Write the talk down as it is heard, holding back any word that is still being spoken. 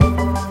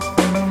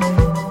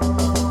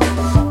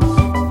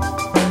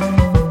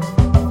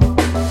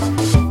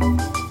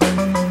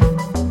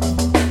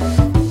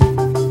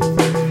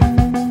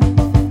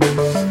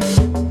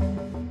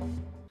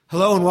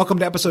welcome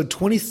to episode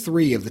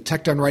 23 of the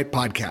Tech Done Right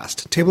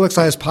podcast,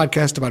 TableXI's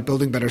podcast about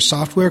building better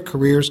software,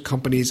 careers,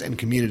 companies, and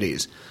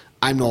communities.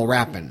 I'm Noel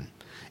Rappin.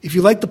 If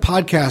you like the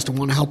podcast and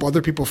want to help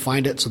other people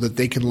find it so that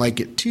they can like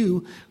it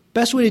too,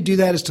 best way to do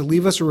that is to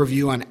leave us a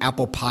review on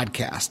Apple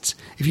Podcasts.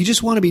 If you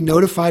just want to be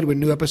notified when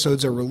new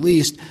episodes are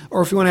released,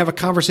 or if you want to have a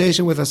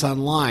conversation with us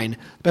online,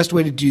 best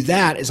way to do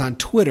that is on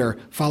Twitter.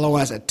 Follow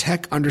us at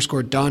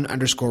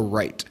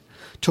tech_done_right.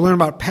 To learn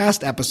about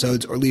past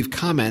episodes or leave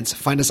comments,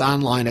 find us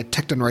online at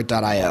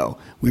techdoneright.io.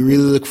 We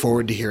really look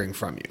forward to hearing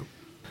from you.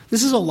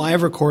 This is a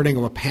live recording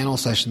of a panel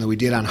session that we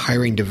did on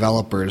hiring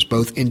developers,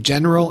 both in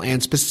general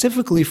and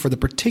specifically for the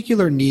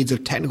particular needs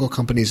of technical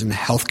companies in the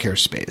healthcare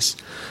space.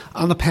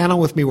 On the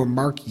panel with me were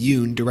Mark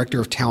Yoon, Director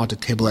of Talent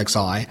at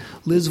TableXI,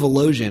 Liz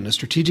Volosian, a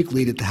strategic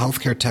lead at the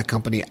healthcare tech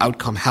company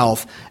Outcome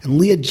Health, and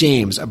Leah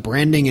James, a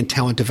branding and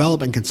talent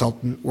development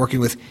consultant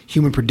working with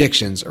Human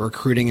Predictions, a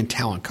recruiting and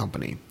talent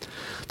company.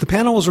 The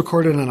panel was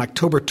recorded on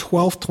October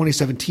 12,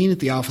 2017 at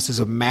the offices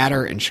of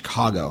Matter in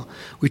Chicago.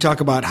 We talk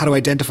about how to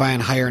identify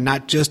and hire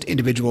not just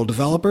individual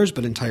developers,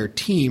 but entire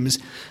teams,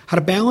 how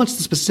to balance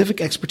the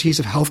specific expertise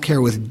of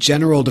healthcare with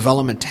general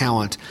development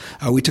talent.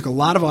 We took a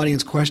lot of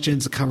audience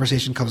questions. The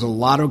conversation covers a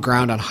lot of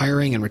ground on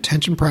hiring and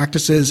retention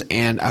practices,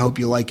 and I hope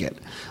you like it.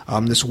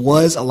 This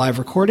was a live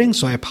recording,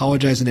 so I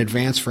apologize in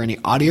advance for any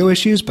audio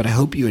issues, but I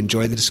hope you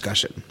enjoy the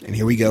discussion. And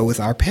here we go with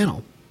our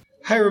panel.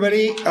 Hi,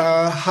 everybody.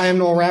 Hi, I'm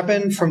Noel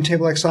Rappin from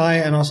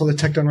TableXI and also the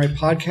Tech Done Right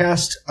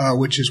podcast,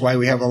 which is why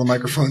we have all the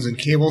microphones and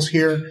cables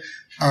here.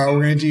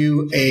 We're going to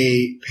do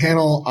a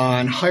panel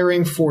on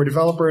hiring for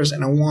developers,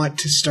 and I want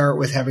to start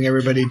with having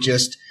everybody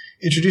just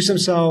introduce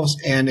themselves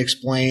and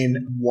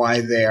explain why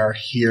they are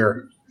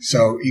here.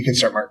 So you can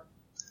start, Mark.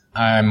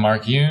 I'm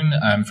Mark Yoon.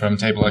 I'm from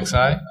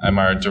TableXI. I'm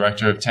our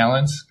Director of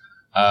Talent.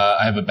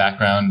 I have a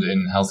background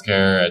in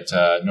healthcare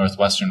at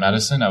Northwestern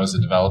Medicine. I was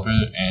a developer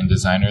and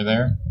designer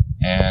there.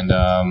 And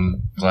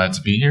glad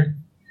to be here.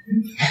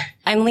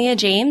 I'm Leah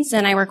James,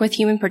 and I work with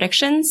Human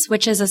Predictions,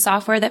 which is a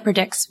software that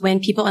predicts when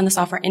people in the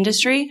software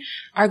industry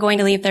are going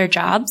to leave their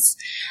jobs.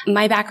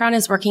 My background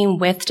is working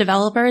with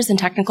developers and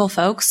technical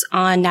folks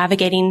on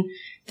navigating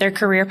their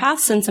career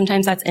paths, and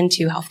sometimes that's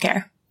into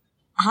healthcare.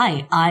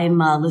 Hi, I'm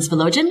Liz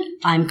Volosian.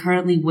 I'm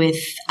currently with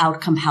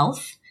Outcome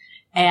Health.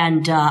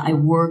 And I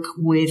work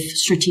with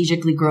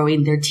strategically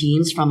growing their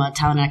teams from a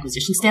talent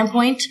acquisition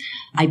standpoint.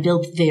 I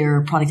built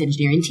their product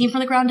engineering team from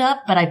the ground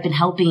up, but I've been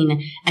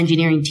helping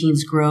engineering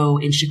teams grow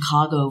in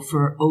Chicago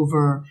for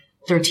over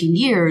 13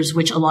 years,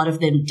 which a lot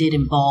of them did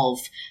involve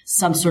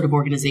some sort of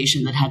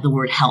organization that had the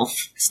word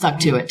health stuck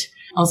to it.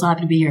 Also happy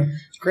to be here.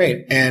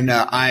 Great. And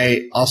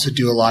I also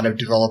do a lot of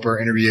developer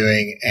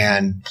interviewing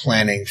and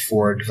planning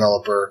for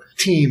developer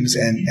teams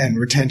and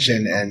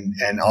retention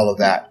and all of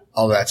that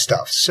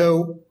stuff.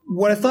 So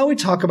what I thought we'd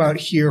talk about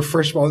here,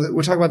 first of all,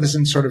 we'll talk about this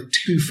in sort of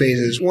two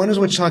phases. One is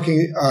we're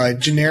talking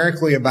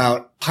generically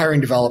about hiring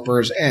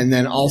developers, and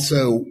then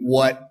also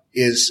what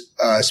is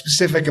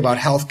specific about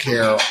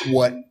healthcare,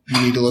 what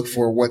you need to look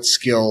for, what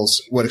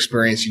skills, what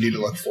experience you need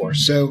to look for.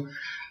 So I'm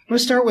going to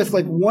start with,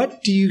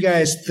 what do you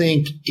guys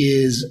think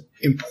is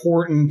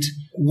important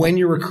when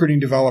you're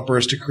recruiting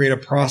developers to create a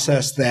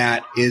process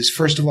that is,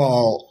 first of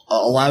all,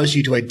 allows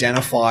you to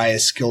identify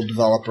skilled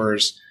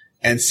developers,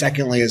 and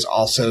secondly, is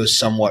also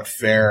somewhat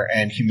fair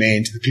and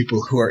humane to the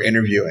people who are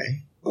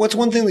interviewing? What's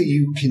one thing that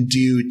you can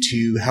do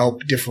to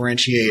help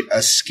differentiate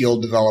a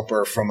skilled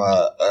developer from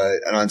an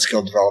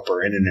unskilled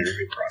developer in an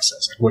interview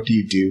process? What do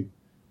you do?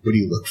 What do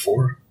you look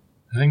for?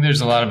 I think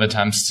there's a lot of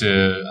attempts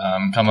to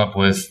come up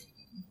with,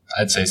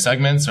 I'd say,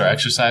 segments or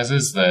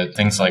exercises, that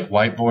things like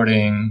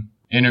whiteboarding,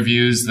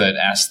 interviews that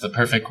ask the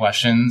perfect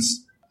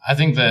questions. I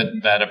think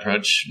that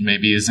approach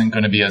maybe isn't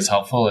going to be as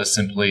helpful as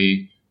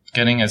simply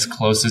getting as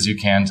close as you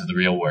can to the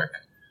real work.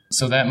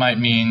 So that might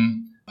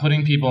mean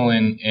putting people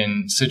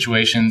in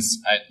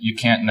situations. You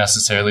can't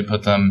necessarily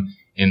put them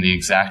in the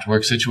exact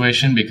work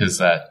situation because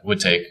that would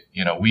take,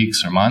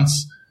 weeks or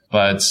months.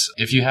 But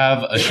if you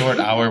have a short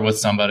hour with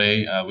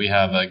somebody, we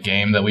have a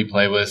game that we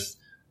play with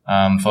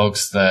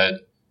folks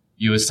that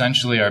you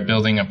essentially are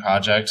building a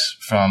project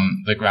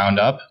from the ground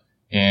up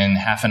in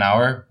half an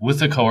hour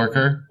with a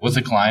coworker, with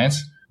a client.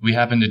 We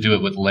happen to do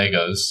it with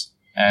Legos.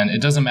 And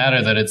it doesn't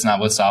matter that it's not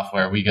with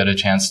software. We get a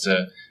chance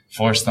to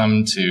force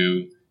them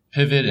to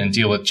pivot and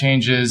deal with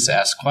changes,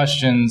 ask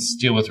questions,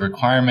 deal with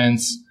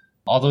requirements.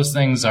 All those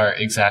things are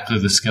exactly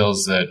the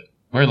skills that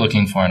we're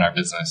looking for in our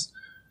business.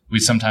 We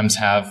sometimes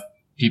have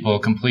people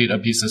complete a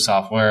piece of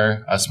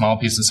software, a small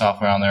piece of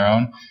software on their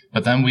own,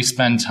 but then we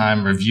spend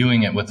time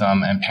reviewing it with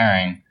them and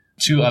pairing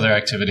to other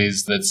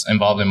activities that's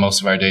involved in most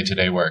of our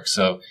day-to-day work.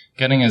 So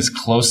getting as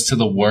close to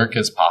the work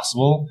as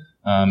possible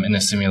in a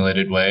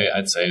simulated way,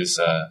 I'd say, is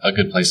a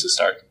good place to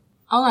start.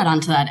 I'll add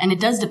on to that. And it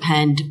does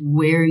depend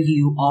where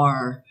you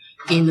are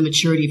in the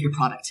maturity of your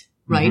product,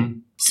 right? Mm-hmm.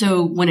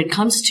 So when it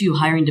comes to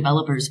hiring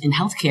developers in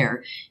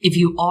healthcare, if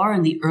you are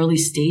in the early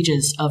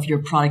stages of your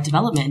product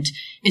development,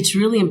 it's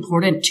really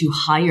important to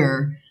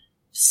hire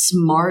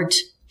smart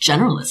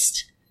generalists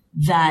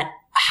that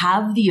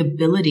have the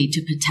ability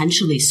to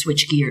potentially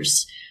switch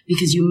gears,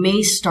 because you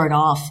may start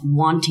off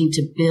wanting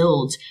to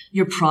build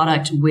your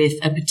product with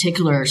a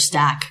particular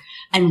stack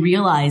and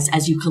realize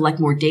as you collect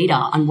more data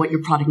on what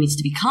your product needs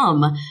to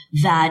become,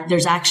 that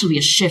there's actually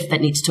a shift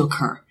that needs to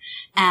occur.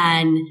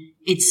 And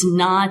it's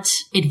not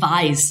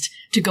advised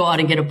to go out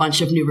and get a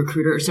bunch of new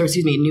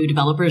new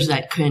developers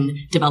that can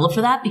develop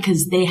for that,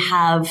 because they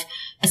have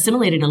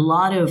assimilated a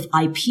lot of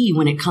IP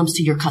when it comes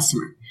to your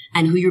customer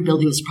and who you're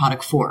building this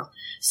product for.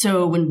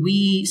 So when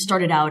we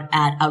started out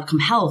at Outcome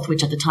Health,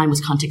 which at the time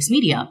was Context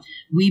Media,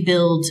 we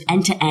built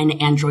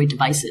end-to-end Android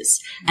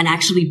devices and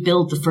actually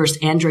built the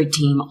first Android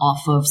team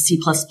off of C++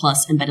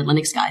 embedded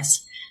Linux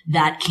guys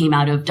that came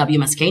out of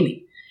WMS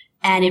Gaming.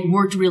 And it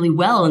worked really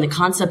well in the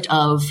concept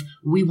of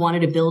we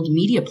wanted to build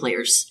media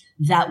players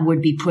that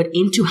would be put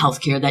into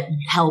healthcare that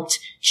helped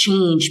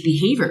change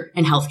behavior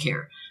in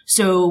healthcare.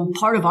 So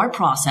part of our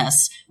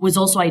process was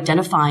also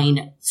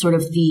identifying sort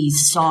of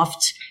these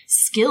soft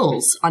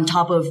skills on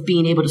top of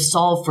being able to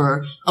solve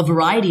for a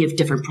variety of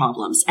different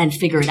problems and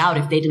figure it out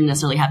if they didn't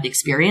necessarily have the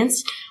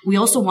experience. We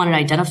also wanted to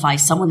identify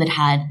someone that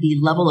had the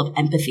level of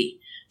empathy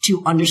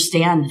to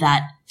understand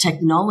that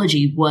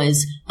technology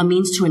was a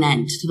means to an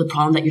end to the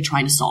problem that you're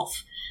trying to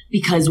solve.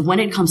 Because when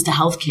it comes to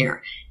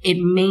healthcare, it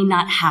may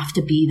not have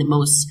to be the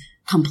most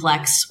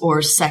complex or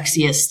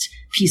sexiest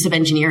piece of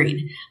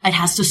engineering. It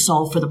has to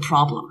solve for the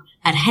problem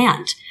at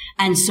hand.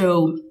 And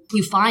so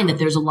you find that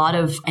there's a lot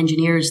of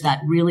engineers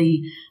that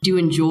really do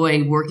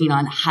enjoy working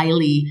on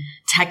highly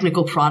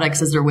technical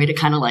products as their way to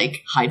kind of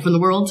like hide from the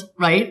world,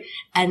 right?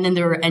 And then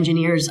there are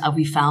engineers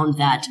we found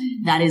that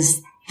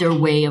is their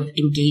way of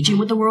engaging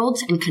with the world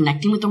and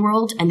connecting with the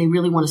world, and they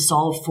really want to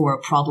solve for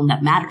a problem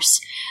that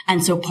matters.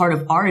 And so part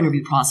of our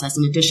interview process,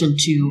 in addition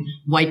to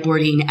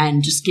whiteboarding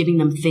and just giving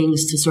them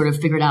things to sort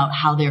of figure out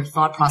how their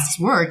thought process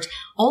worked,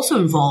 also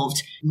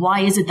involved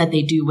why is it that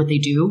they do what they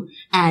do,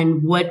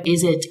 and what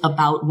is it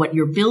about what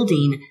you're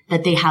building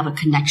that they have a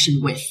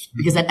connection with,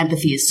 because that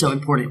empathy is so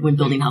important when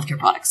building healthcare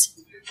products.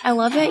 I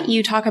love that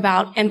you talk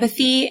about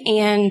empathy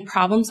and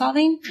problem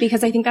solving,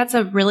 because I think that's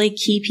a really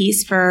key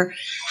piece for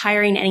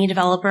hiring any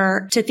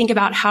developer to think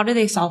about how do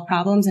they solve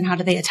problems and how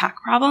do they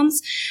attack problems,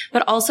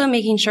 but also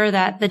making sure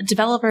that the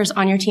developers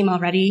on your team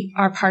already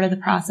are part of the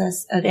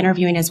process of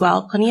interviewing as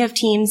well. Plenty of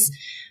teams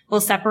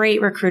will separate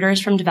recruiters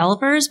from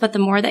developers, but the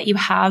more that you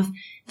have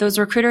those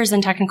recruiters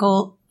and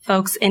technical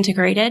folks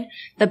integrated,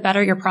 the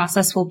better your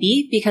process will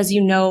be, because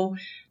you know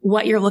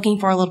what you're looking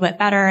for a little bit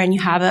better, and you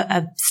have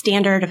a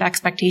standard of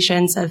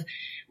expectations of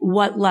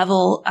what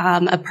level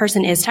a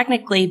person is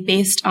technically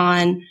based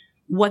on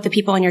what the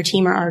people on your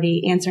team are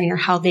already answering or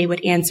how they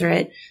would answer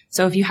it.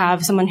 So if you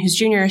have someone who's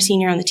junior or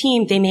senior on the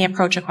team, they may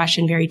approach a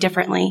question very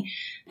differently.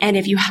 And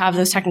if you have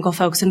those technical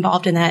folks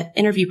involved in that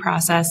interview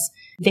process,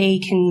 they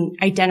can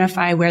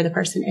identify where the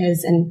person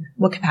is and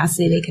what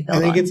capacity they could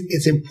build on. I think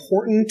it's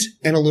important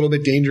and a little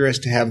bit dangerous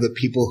to have the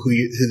people who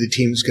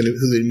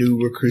the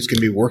new recruits can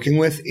be working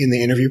with in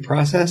the interview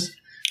process.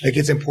 Like,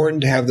 it's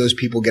important to have those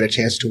people get a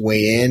chance to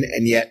weigh in,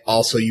 and yet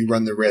also you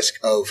run the risk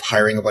of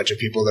hiring a bunch of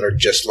people that are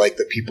just like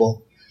the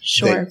people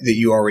that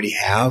you already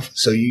have.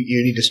 So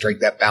you need to strike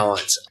that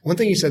balance. One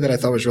thing you said that I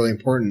thought was really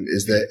important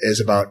is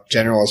about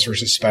generalists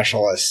versus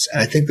specialists.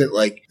 And I think that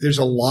like there's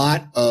a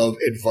lot of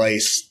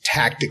advice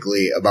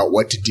tactically about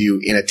what to do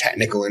in a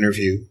technical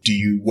interview. Do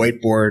you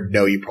whiteboard?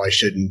 No, you probably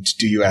shouldn't.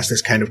 Do you ask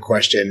this kind of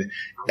question?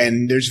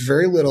 And there's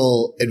very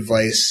little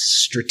advice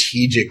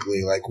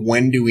strategically, like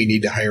when do we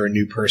need to hire a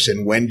new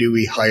person? When do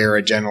we hire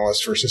a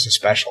generalist versus a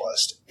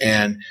specialist?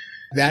 And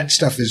that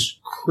stuff is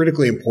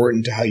critically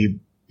important to how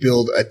you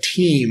build a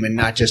team and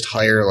not just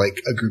hire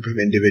like a group of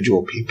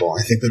individual people.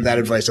 I think that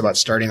advice about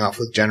starting off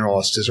with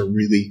generalists is a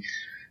really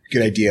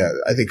good idea.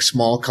 I think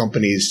small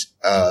companies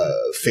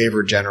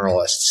favor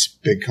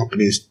generalists. Big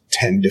companies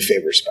tend to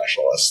favor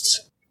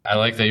specialists. I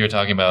like that you're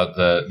talking about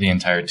the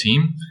entire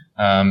team,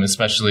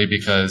 especially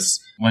because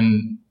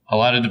when a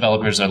lot of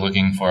developers are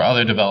looking for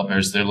other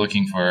developers, they're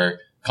looking for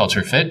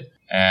culture fit.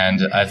 And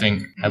I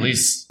think at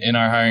least in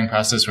our hiring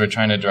process, we're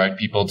trying to direct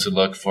people to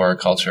look for a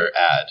culture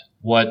add.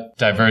 What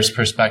diverse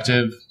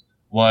perspective,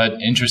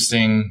 what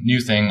interesting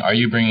new thing are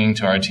you bringing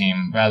to our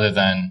team, rather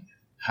than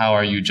how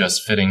are you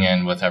just fitting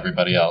in with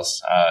everybody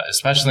else?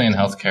 Especially in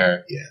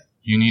healthcare,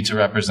 you need to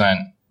represent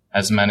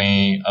as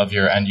many of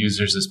your end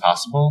users as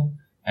possible,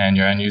 and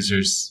your end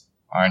users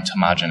aren't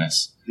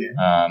homogenous.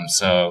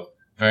 So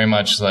very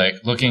much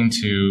like looking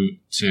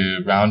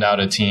to round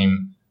out a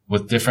team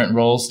with different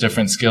roles,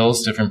 different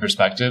skills, different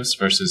perspectives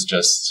versus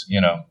just,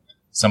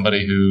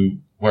 somebody who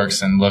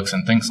works and looks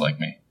and thinks like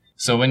me.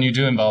 So when you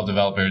do involve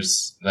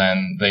developers,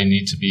 then they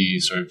need to be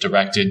sort of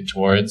directed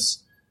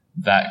towards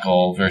that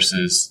goal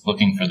versus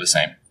looking for the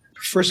same.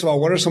 First of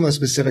all, what are some of the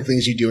specific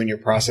things you do in your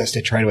process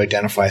to try to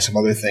identify some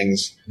other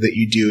things that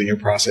you do in your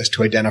process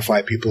to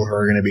identify people who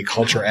are going to be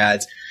culture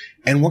adds?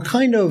 And what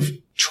kind of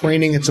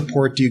training and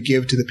support do you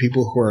give to the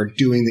people who are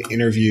doing the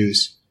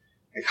interviews?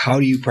 Like, how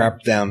do you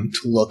prep them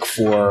to look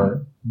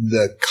for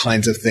the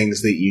kinds of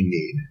things that you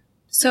need?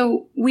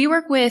 So we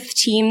work with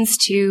teams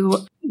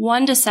to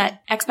one, to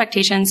set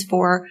expectations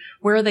for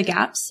where are the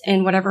gaps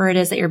in whatever it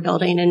is that you're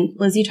building. And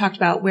Liz, you talked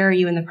about where are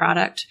you in the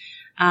product,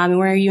 and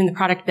where are you in the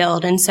product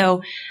build. And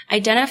so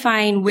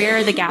identifying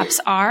where the gaps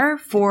are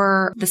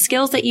for the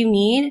skills that you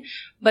need,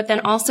 but then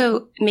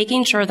also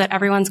making sure that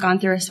everyone's gone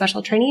through a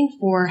special training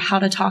for how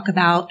to talk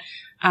about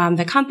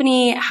the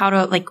company, how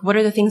to, like, what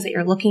are the things that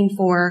you're looking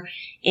for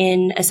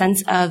in a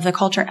sense of the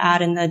culture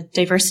add and the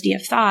diversity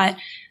of thought,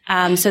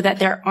 so that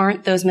there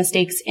aren't those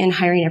mistakes in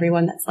hiring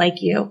everyone that's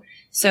like you.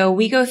 So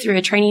we go through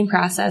a training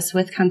process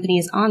with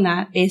companies on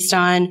that based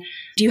on,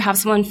 do you have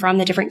someone from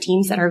the different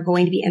teams that are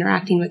going to be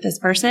interacting with this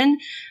person?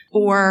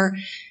 Or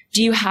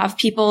do you have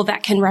people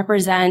that can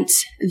represent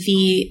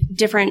the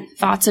different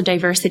thoughts of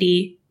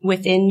diversity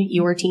within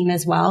your team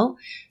as well,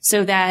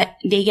 so that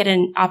they get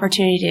an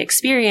opportunity to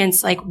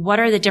experience, like, what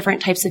are the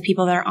different types of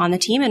people that are on the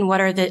team and what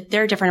are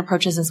their different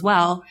approaches as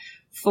well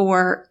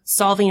for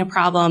solving a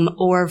problem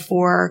or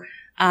for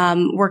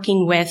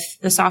working with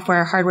the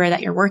software or hardware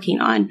that you're working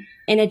on.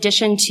 In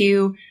addition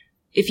to,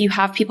 if you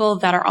have people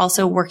that are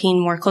also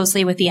working more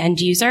closely with the end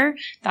user,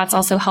 that's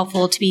also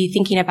helpful to be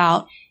thinking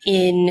about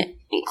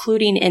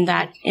including in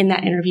that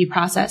interview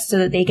process, so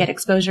that they get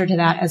exposure to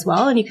that as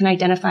well. And you can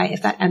identify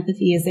if that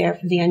empathy is there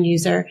for the end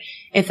user,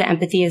 if the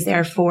empathy is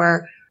there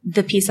for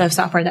the piece of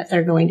software that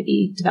they're going to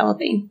be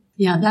developing.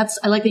 Yeah,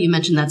 I like that you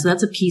mentioned that. So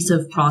that's a piece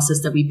of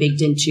process that we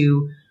baked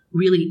into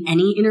really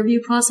any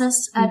interview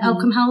process at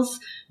Outcome Health,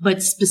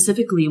 but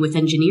specifically with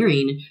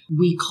engineering,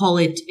 we call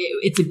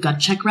it's a gut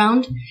check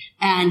round.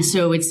 And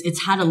so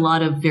it's had a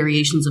lot of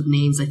variations of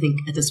names. I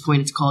think at this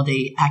point it's called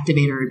a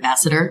activator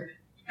ambassador.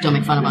 Don't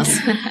make fun of us.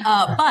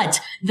 But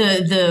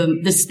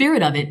the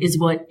spirit of it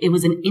it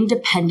was an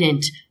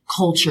independent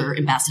culture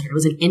ambassador. It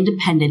was an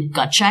independent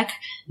gut check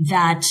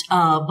that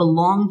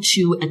belonged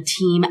to a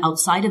team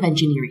outside of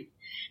engineering.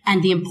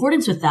 And the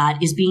importance with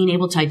that is being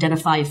able to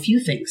identify a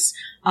few things,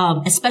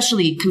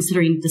 especially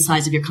considering the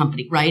size of your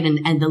company, right?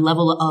 And the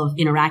level of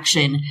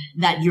interaction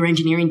that your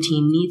engineering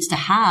team needs to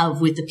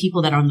have with the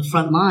people that are on the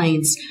front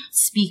lines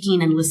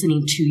speaking and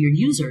listening to your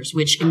users,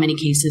 which in many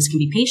cases can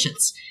be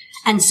patients.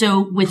 And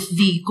so with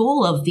the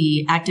goal of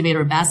the activator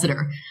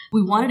ambassador,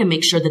 we wanted to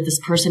make sure that this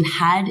person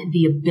had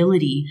the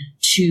ability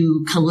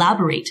to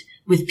collaborate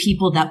with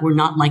people that were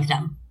not like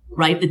them,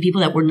 right? The people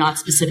that were not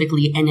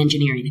specifically in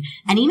engineering.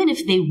 And even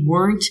if they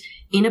weren't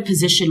in a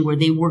position where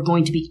they were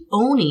going to be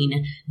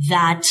owning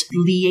that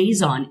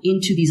liaison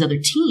into these other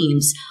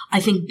teams, I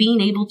think being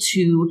able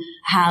to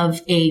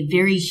have a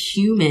very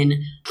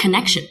human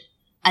connection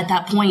at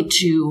that point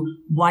to,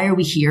 why are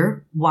we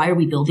here? Why are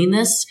we building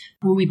this?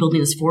 Who are we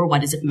building this for? Why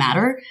does it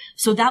matter?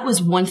 So that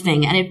was one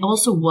thing. And it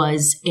also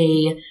was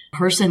a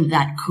person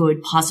that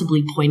could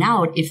possibly point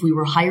out if we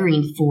were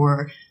hiring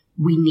for,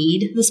 we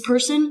need this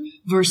person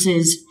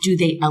versus do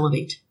they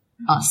elevate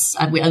us?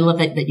 I love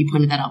that you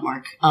pointed that out,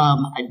 Mark.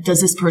 Does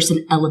this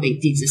person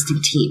elevate the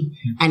existing team,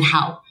 and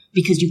how?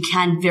 Because you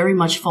can very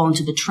much fall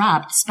into the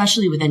trap,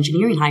 especially with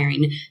engineering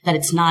hiring, that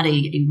it's not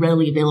a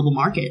readily available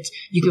market.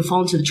 You can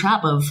fall into the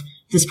trap of,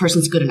 this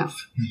person's good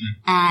enough.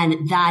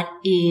 And that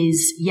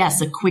is, yes,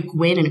 a quick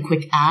win and a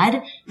quick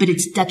ad, but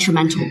it's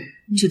detrimental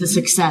to the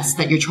success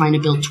that you're trying to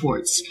build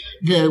towards.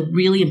 The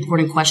really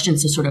important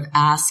questions to sort of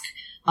ask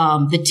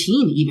the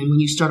team, even when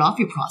you start off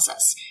your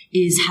process,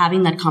 is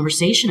having that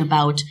conversation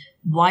about,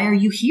 why are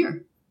you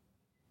here?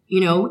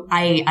 You know,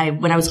 I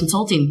when I was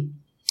consulting,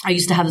 I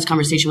used to have this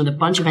conversation with a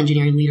bunch of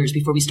engineering leaders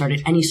before we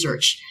started any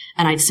search.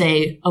 And I'd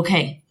say,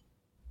 okay,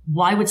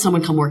 why would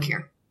someone come work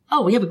here?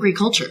 Oh, we have a great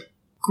culture.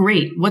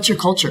 Great. What's your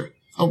culture?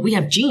 Oh, we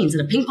have jeans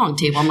and a ping pong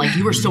table. I'm like,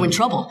 you are so in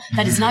trouble.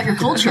 That is not your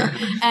culture.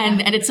 And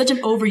it's such an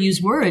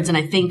overused words. And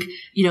I think,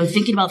 you know,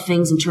 thinking about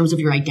things in terms of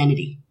your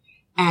identity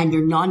and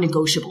your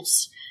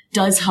non-negotiables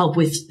does help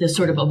with the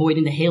sort of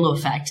avoiding the halo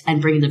effect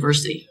and bringing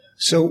diversity.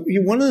 So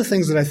one of the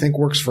things that I think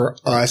works for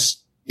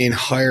us in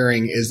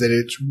hiring is that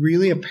it's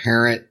really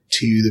apparent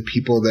to the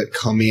people that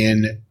come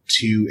in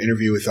to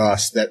interview with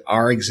us that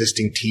our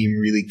existing team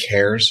really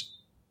cares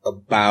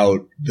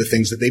about the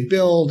things that they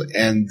build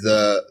and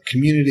the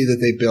community that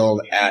they build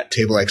at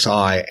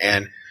TableXI.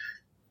 And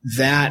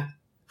that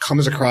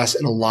comes across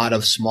in a lot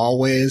of small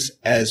ways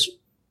as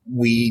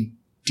we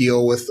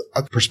deal with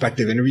a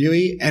prospective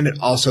interviewee. And it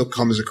also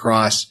comes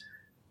across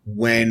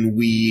when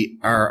we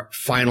are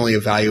finally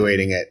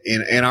evaluating it.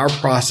 In our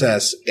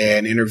process,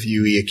 an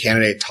interviewee, a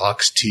candidate,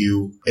 talks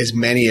to as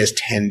many as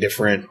 10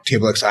 different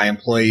TableXI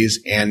employees,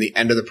 and the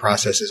end of the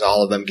process is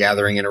all of them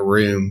gathering in a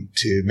room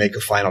to make a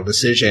final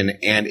decision.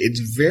 And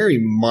it's very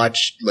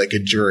much like a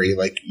jury.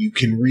 Like, you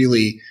can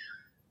really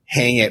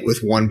hang it with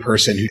one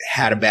person who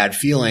had a bad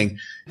feeling.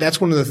 That's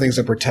one of the things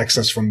that protects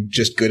us from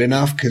just good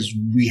enough, because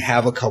we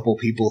have a couple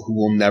people who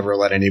will never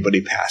let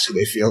anybody pass who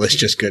they feel is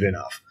just good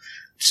enough.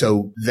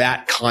 So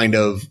that kind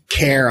of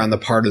care on the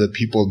part of the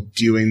people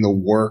doing the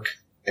work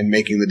and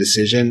making the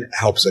decision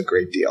helps a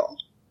great deal.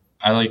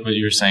 I like what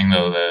you were saying,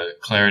 though, the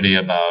clarity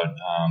about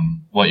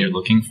what you're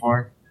looking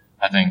for.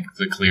 I think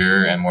the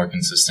clearer and more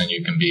consistent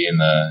you can be in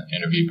the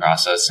interview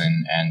process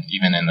and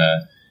even in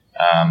the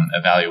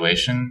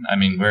evaluation. I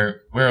mean,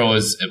 we're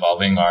always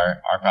evolving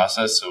our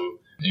process. So,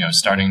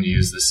 starting to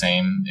use the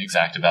same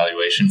exact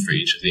evaluation for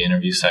each of the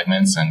interview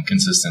segments and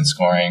consistent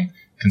scoring,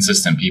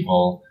 consistent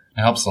people.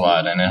 It helps a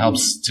lot, and it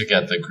helps to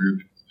get the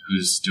group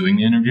who's doing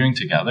the interviewing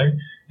together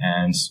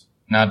and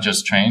not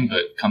just train,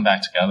 but come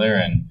back together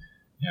and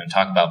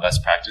talk about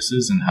best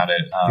practices and how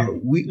to.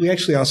 We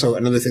actually also,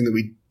 another thing that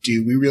we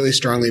do, we really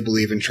strongly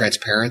believe in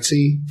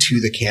transparency to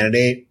the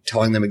candidate,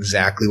 telling them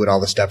exactly what all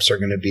the steps are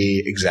going to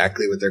be,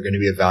 exactly what they're going to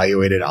be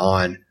evaluated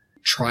on,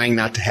 trying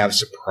not to have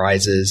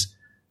surprises.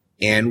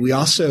 And we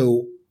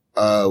also,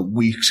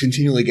 we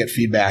continually get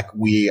feedback.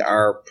 We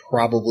are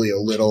probably a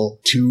little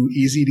too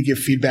easy to give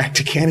feedback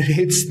to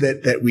candidates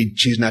that we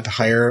choose not to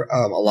hire.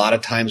 A lot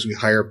of times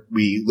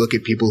we look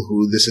at people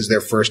who this is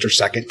their first or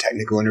second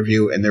technical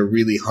interview, and they're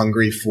really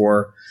hungry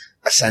for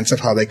a sense of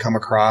how they come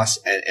across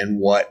and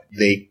what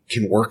they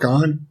can work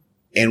on.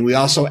 And we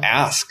also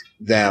ask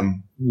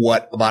them,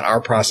 what about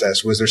our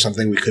process? Was there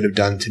something we could have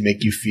done to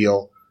make you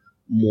feel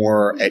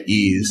more at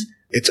ease?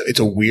 It's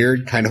a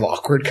weird, kind of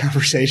awkward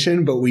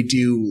conversation, but we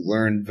do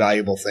learn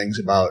valuable things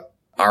about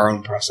our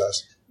own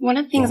process. One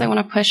of the things I want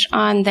to push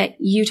on that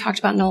you talked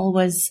about, Noel,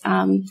 was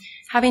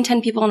having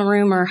 10 people in a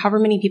room or however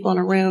many people in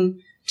a room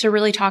to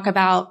really talk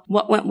about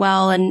what went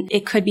well. And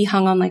it could be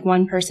hung on like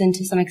one person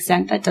to some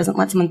extent that doesn't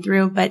let someone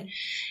through, but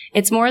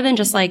it's more than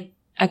just like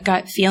a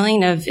gut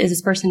feeling of, is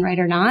this person right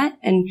or not?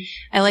 And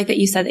I like that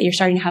you said that you're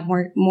starting to have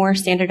more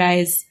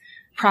standardized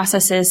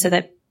processes so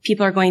that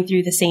people are going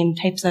through the same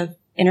types of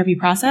interview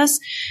process.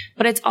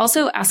 But it's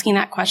also asking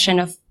that question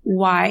of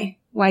why.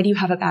 Why do you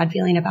have a bad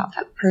feeling about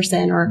that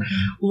person? Or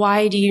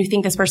why do you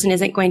think this person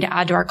isn't going to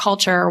add to our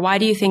culture? Or why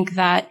do you think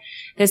that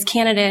this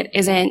candidate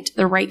isn't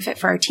the right fit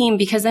for our team?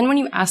 Because then when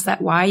you ask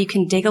that why, you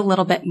can dig a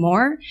little bit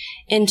more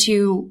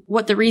into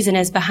what the reason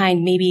is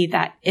behind maybe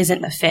that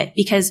isn't the fit.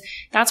 Because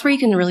that's where you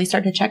can really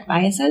start to check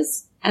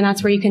biases. And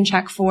that's where you can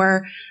check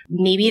for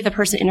maybe the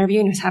person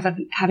interviewing who's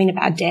having a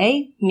bad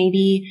day.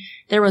 Maybe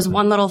there was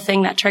one little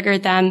thing that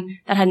triggered them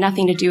that had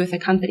nothing to do with the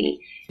company.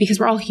 Because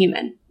we're all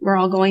human. We're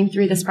all going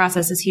through this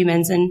process as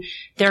humans, and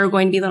there are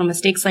going to be little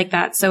mistakes like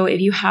that. So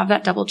if you have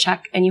that double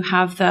check and you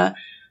have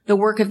the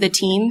work of the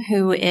team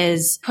who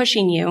is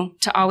pushing you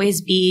to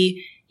always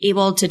be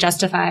able to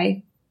justify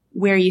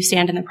where you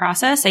stand in the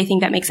process, I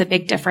think that makes a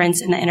big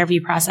difference in the interview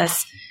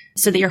process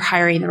so that you're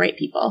hiring the right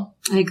people.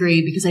 I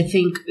agree, because I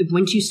think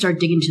once you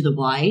start digging to the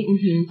why,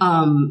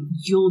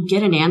 you'll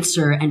get an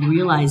answer and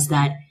realize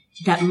that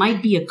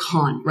might be a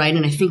con, right?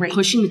 And I think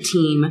pushing the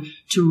team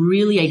to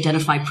really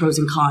identify pros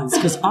and cons,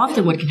 because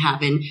often what can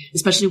happen,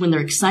 especially when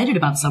they're excited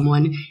about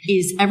someone,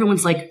 is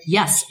everyone's like,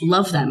 yes,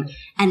 love them.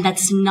 And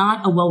that's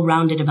not a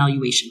well-rounded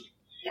evaluation.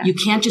 Yeah. You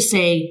can't just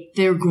say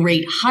they're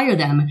great, hire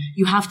them.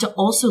 You have to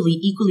also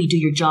equally do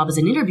your job as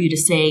an interview to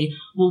say,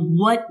 well,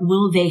 what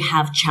will they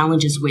have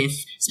challenges with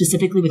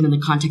specifically within the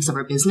context of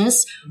our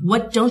business?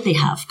 What don't they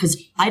have? Because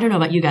I don't know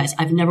about you guys.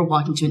 I've never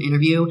walked into an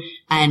interview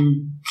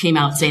and came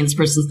out saying this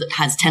person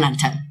has 10 out of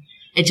 10.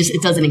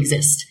 It doesn't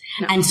exist.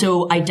 No. And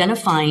so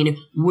identifying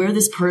where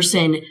this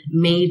person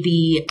may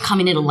be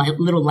coming in a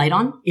little light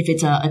on, if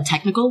it's a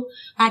technical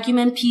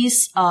acumen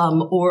piece,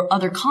 or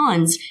other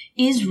cons,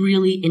 is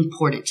really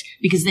important,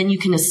 because then you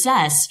can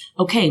assess,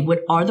 okay, what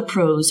are the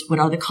pros? What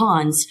are the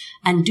cons?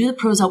 And do the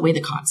pros outweigh the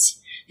cons?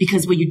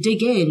 Because when you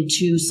dig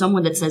into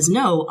someone that says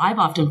no, I've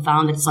often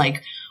found that it's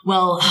like,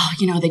 well,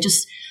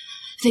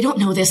 they don't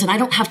know this and I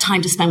don't have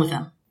time to spend with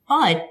them.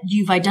 But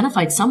you've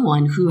identified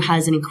someone who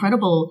has an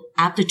incredible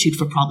aptitude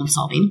for problem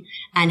solving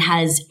and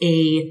has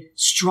a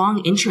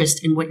strong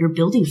interest in what you're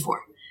building for.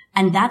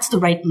 And that's the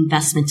right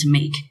investment to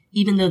make,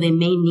 even though they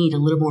may need a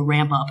little more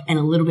ramp up and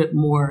a little bit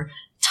more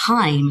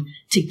time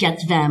to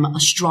get them a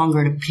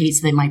stronger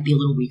pace. They might be a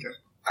little weaker.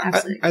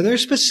 Are there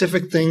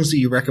specific things that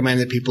you recommend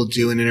that people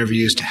do in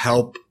interviews to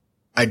help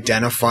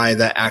identify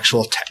the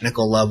actual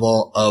technical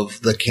level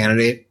of the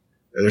candidate?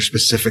 Are there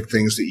specific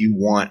things that you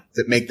want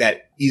that make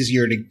that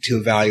easier to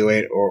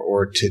evaluate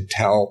or to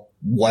tell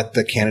what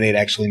the candidate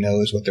actually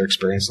knows, what their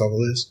experience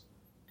level is?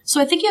 So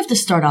I think you have to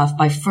start off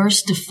by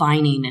first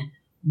defining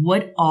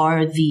what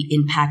are the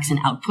impacts and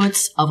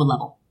outputs of a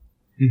level.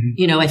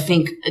 Mm-hmm. I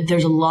think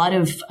there's a lot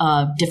of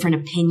different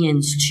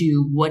opinions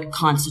to what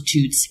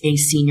constitutes a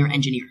senior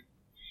engineer.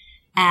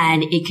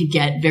 And it could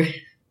get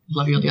very...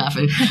 Love you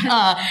laughing.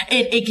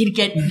 It can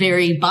get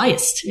very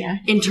biased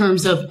in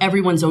terms of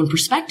everyone's own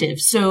perspective.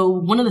 So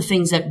one of the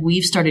things that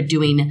we've started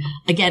doing,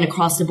 again,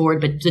 across the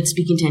board, but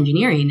speaking to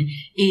engineering,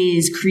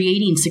 is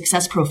creating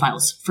success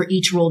profiles for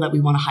each role that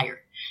we want to hire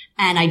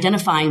and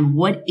identifying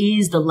what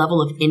is the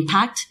level of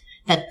impact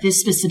that this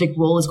specific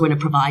role is going to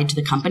provide to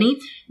the company.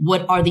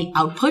 What are the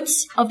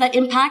outputs of that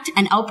impact?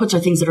 And outputs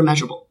are things that are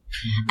measurable.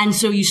 Mm-hmm. And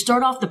so you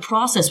start off the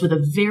process with a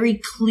very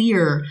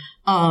clear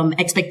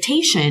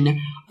expectation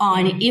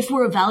on if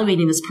we're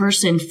evaluating this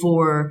person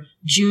for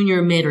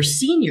junior, mid, or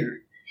senior,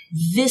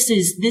 this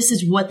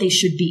is what they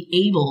should be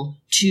able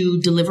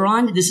to deliver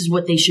on. This is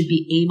what they should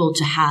be able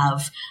to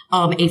have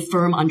a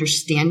firm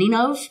understanding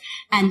of.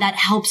 And that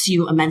helps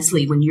you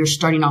immensely when you're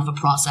starting off a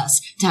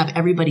process to have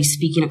everybody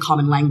speaking a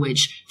common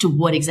language to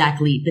what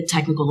exactly the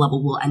technical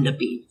level will end up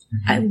being.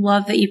 I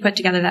love that you put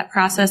together that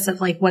process of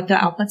like what the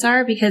outputs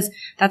are, because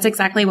that's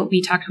exactly what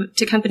we talk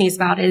to companies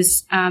about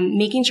is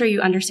making sure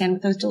you understand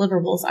what those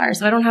deliverables are.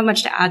 So I don't have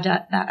much to add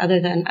to that other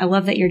than I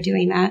love that you're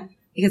doing that,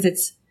 because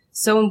it's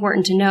so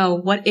important to know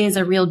what is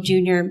a real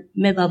junior,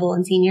 mid-level,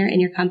 and senior in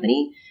your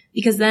company,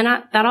 because then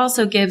that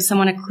also gives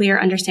someone a clear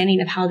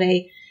understanding of how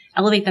they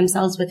elevate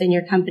themselves within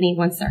your company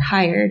once they're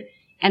hired.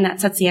 And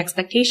that sets the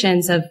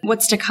expectations of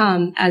what's to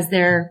come as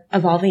they're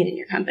evolving in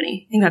your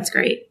company. I think that's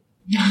great.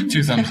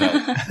 2 thumbs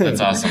up.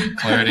 That's awesome.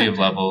 Clarity of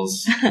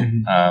levels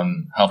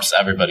helps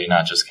everybody,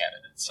 not just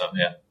candidates. So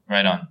yeah,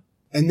 right on.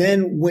 And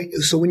then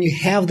when you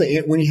have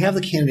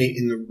the candidate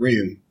in the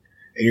room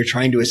and you're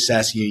trying to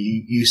assess,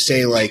 you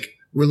say like,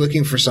 we're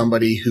looking for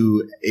somebody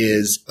who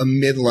is a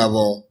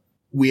mid-level.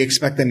 We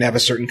expect them to have a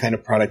certain kind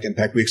of product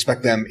impact. We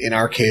expect them, in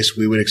our case,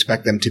 we would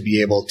expect them to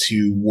be able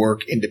to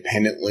work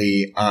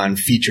independently on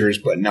features,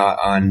 but not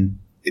on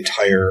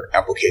entire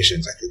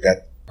applications. I think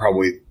that's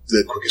probably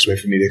the quickest way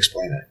for me to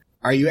explain it.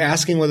 Are you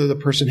asking whether the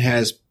person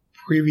has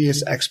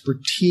previous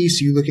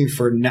expertise? Are you looking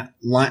for,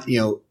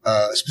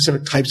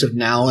 specific types of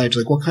knowledge?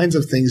 Like what kinds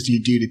of things do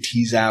you do to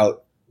tease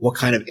out what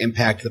kind of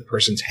impact the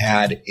person's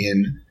had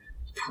in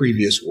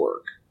previous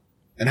work?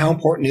 And how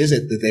important is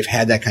it that they've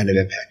had that kind of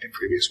impact in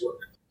previous work?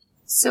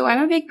 So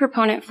I'm a big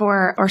proponent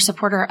for or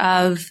supporter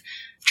of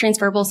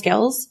transferable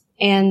skills.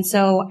 And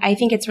so I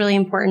think it's really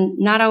important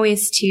not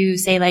always to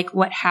say like,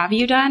 what have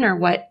you done or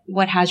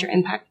what has your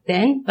impact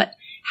been, but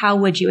how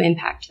would you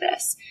impact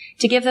this?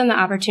 To give them the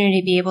opportunity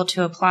to be able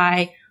to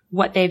apply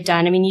what they've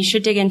done. I mean, you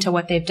should dig into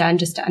what they've done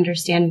just to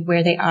understand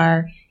where they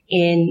are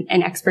in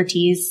an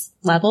expertise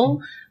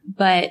level.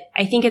 But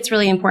I think it's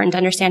really important to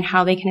understand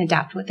how they can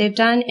adapt what they've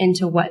done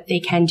into what they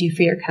can do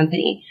for your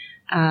company,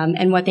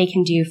 and what they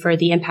can do for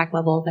the impact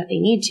level that they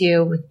need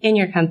to within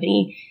your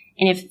company.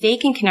 And if they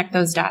can connect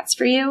those dots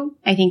for you,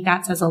 I think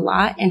that says a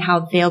lot in how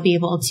they'll be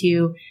able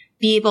to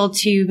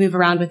move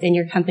around within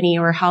your company,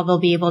 or how they'll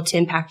be able to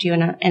impact you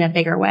in a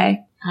bigger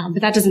way.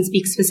 But that doesn't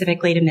speak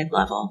specifically to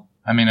mid-level.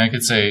 I mean, I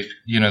could say,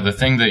 the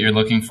thing that you're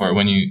looking for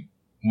when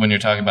you're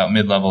talking about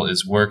mid-level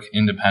is work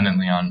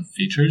independently on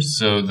features.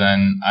 So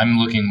then I'm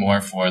looking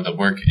more for the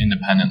work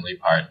independently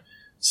part.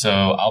 So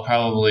I'll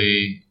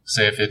probably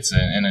say if it's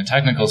in a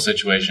technical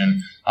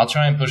situation, I'll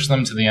try and push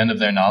them to the end of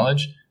their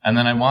knowledge. And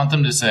then I want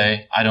them to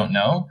say, I don't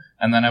know.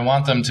 And then I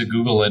want them to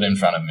Google it in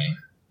front of me.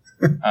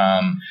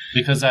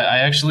 Because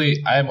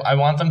I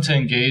want them to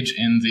engage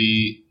in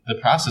the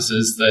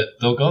processes that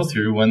they'll go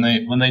through when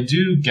they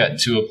do get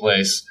to a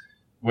place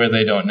where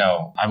they don't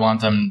know. I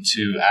want them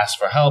to ask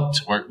for help,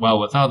 to work well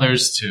with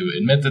others, to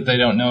admit that they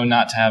don't know,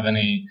 not to have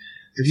any.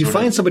 If you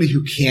find somebody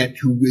who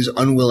is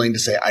unwilling to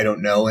say, I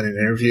don't know in an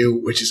interview,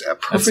 which is a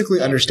perfectly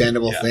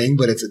understandable thing,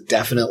 but it's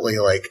definitely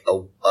like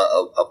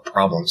a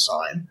problem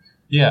sign.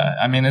 Yeah.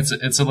 I mean,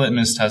 it's a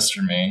litmus test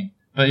for me.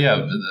 But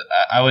yeah,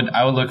 I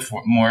would look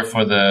more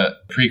for the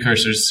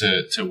precursors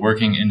to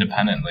working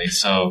independently.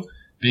 So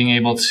being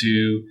able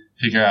to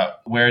figure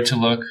out where to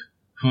look,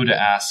 who to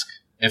ask.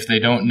 If they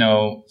don't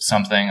know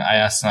something, I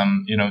ask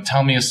them,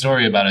 tell me a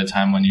story about a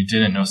time when you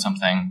didn't know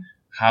something.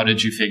 How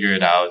did you figure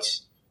it out?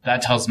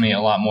 That tells me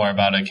a lot more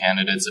about a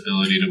candidate's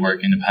ability to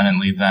work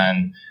independently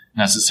than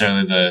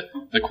necessarily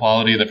the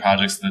quality of the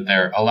projects that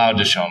they're allowed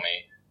to show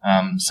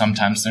me.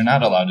 Sometimes they're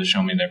not allowed to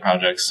show me their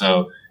projects.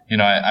 So,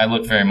 I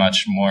look very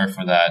much more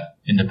for that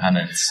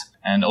independence,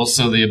 and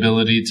also the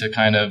ability to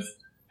kind of,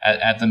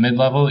 at the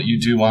mid-level, you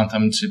do want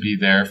them to be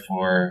there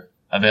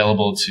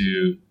available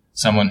to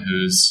someone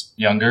who's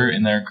younger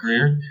in their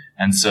career.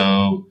 And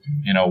so,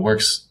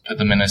 put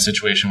them in a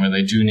situation where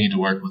they do need to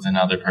work with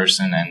another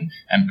person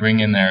and bring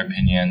in their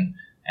opinion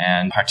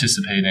and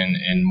participate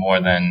in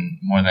more than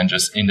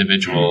just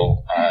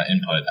individual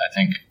input. I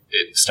think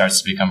it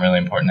starts to become really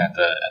important at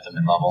the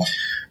mid-level.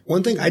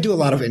 One thing, I do a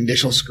lot of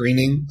initial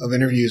screening of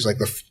interviews, like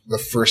the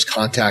first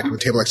contact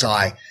with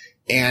TableXI.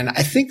 And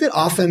I think that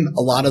often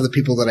a lot of the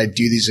people that I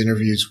do these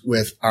interviews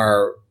with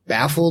are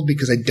baffled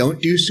because I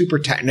don't do super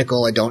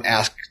technical. I don't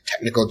ask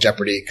technical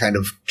Jeopardy kind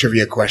of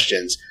trivia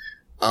questions.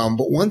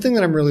 But one thing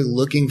that I'm really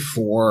looking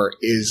for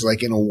is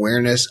like an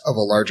awareness of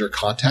a larger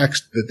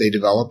context that they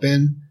develop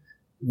in.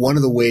 One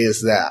of the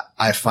ways that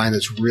I find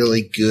that's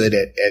really good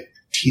at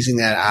teasing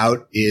that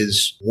out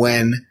is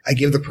when I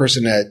give the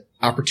person an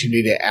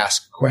opportunity to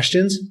ask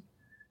questions.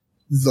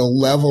 The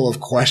level of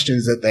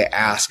questions that they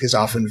ask is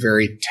often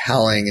very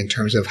telling in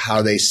terms of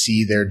how they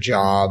see their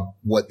job,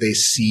 what they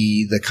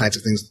see, the kinds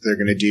of things that they're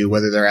going to do,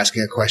 whether they're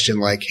asking a question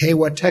like, hey,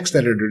 what text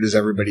editor does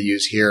everybody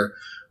use here?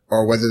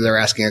 Or whether they're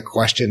asking a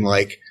question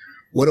like,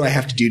 what do I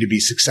have to do to be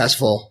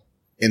successful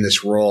in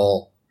this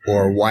role?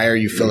 Or why are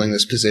you filling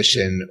this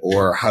position?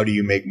 Or how do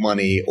you make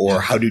money?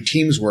 Or how do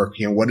teams work?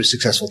 What do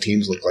successful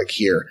teams look like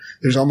here?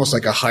 There's almost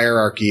like a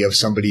hierarchy of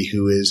somebody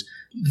who is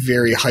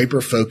very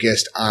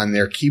hyper-focused on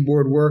their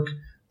keyboard work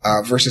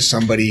versus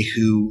somebody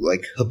who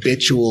like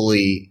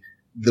habitually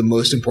the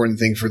most important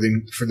thing for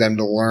them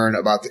to learn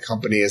about the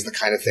company is the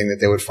kind of thing that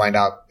they would find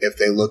out if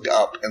they looked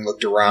up and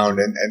looked around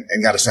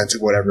and got a sense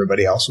of what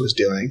everybody else was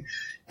doing.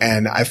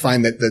 And I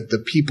find that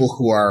the people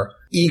who are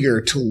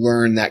eager to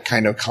learn that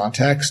kind of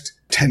context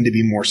tend to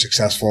be more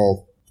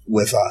successful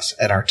with us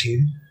at our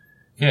team.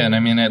 Yeah. And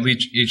I mean, at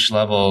each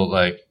level,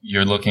 like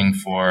you're looking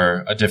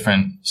for a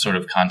different sort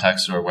of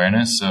context or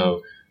awareness.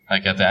 So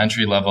like at the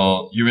entry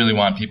level, you really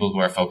want people who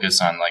are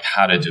focused on like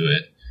how to do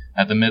it.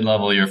 At the mid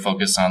level, you're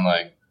focused on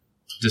like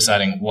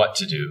deciding what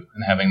to do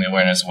and having the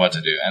awareness of what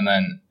to do. And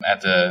then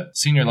at the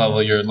senior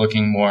level, you're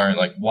looking more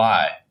like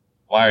why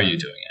are you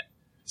doing it?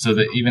 So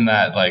that even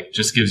that like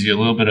just gives you a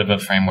little bit of a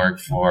framework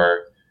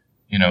for,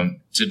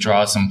 to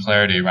draw some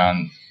clarity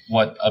around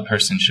what a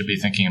person should be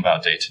thinking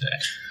about day to day.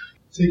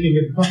 Taking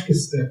it back a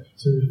step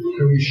to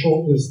how we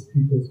shortlist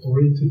people for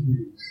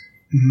interviews.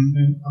 Mm-hmm.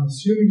 And I'm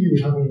assuming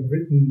you have a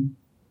written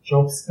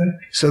job spec.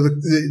 So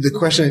the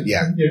question,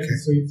 yeah. Yeah, okay.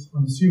 so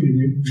I'm assuming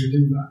you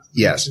do that.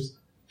 Yes.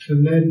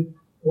 And then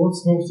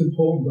what's most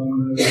important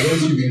on the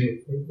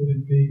resume? Would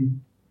it be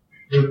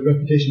the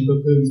reputation of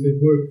the firms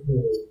they've worked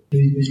for,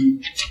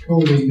 the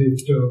coding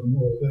they've done,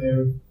 or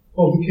their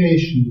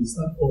qualifications,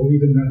 or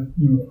even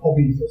their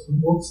hobbies or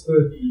something? What's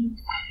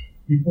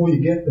before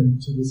you get them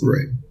to this?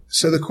 Right.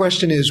 So the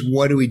question is,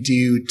 what do we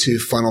do to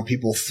funnel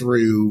people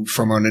through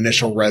from an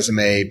initial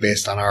resume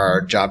based on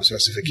our job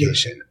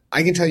specification? Yeah.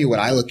 I can tell you what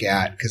I look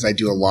at because I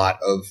do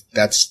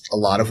that's a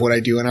lot of what I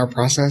do in our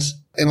process.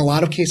 In a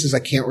lot of cases, I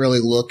can't really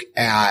look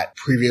at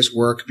previous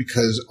work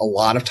because a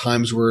lot of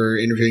times we're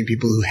interviewing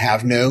people who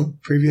have no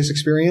previous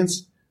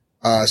experience.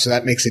 So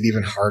that makes it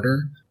even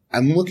harder.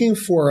 I'm looking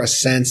for a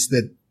sense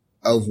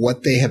of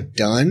what they have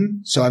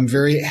done. So I'm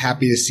very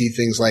happy to see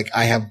things like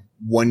I have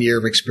 1 year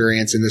of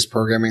experience in this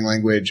programming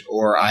language,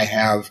 or I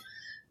have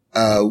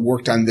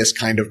worked on this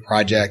kind of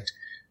project.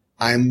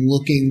 I'm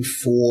looking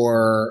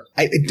for,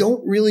 I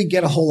don't really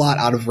get a whole lot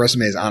out of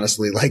resumes,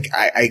 honestly. Like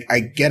I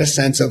get a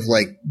sense of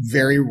like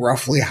very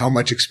roughly how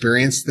much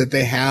experience that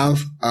they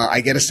have. I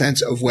get a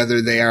sense of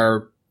whether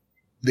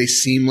they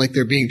seem like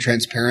they're being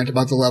transparent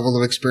about the level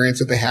of experience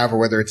that they have, or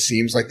whether it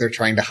seems like they're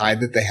trying to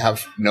hide that they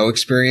have no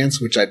experience,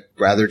 which I'd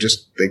rather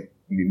just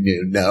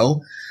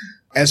know.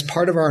 As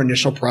part of our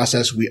initial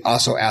process, we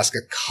also ask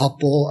a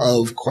couple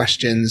of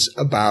questions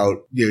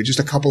about, just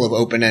a couple of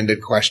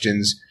open-ended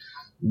questions.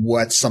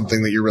 What's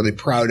something that you're really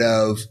proud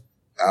of?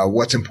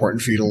 What's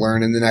important for you to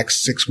learn in the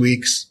next 6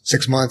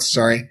 months,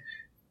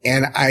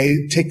 And I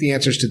take the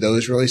answers to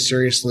those really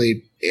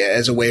seriously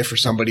as a way for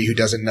somebody who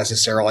doesn't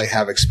necessarily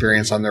have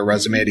experience on their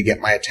resume to get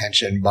my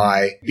attention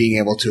by being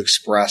able to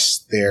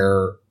express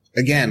their,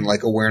 again,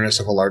 like awareness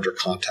of a larger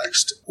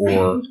context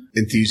or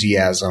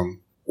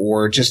enthusiasm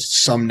or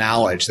just some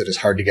knowledge that is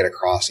hard to get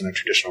across in a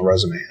traditional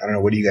resume. I don't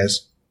know. What do you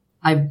guys?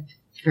 I'm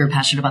very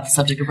passionate about the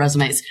subject of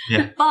resumes.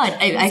 Yeah. But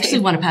I actually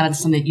want to pat on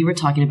something that you were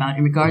talking about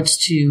in regards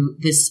to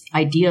this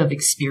idea of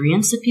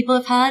experience that people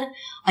have had.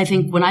 I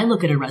think when I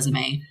look at a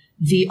resume,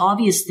 the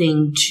obvious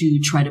thing to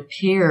try to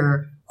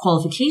pair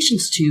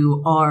qualifications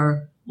to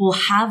are, well,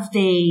 have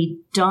they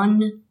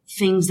done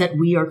things that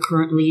we are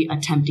currently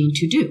attempting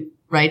to do?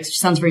 Right?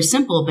 Sounds very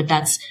simple, but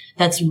that's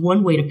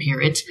one way to pair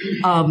it.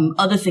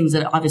 Other things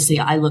that obviously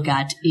I look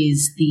at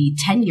is the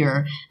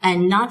tenure,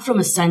 and not from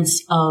a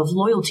sense of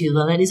loyalty,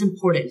 though that is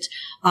important.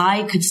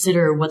 I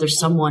consider whether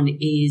someone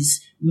is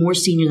more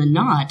senior than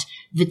not,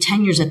 the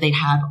tenures that they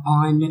have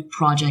on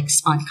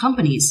projects, on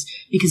companies,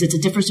 because it's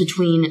a difference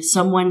between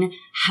someone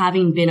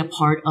having been a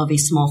part of a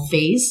small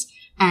phase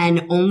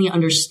and only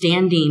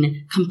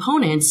understanding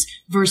components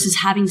versus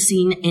having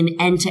seen an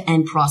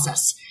end-to-end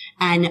process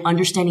and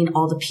understanding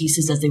all the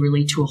pieces as they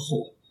relate to a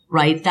whole,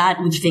 right?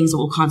 That would be things that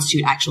will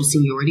constitute actual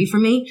seniority for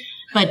me.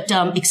 But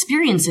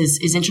experience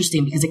is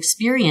interesting because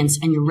experience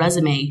and your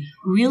resume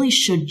really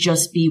should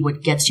just be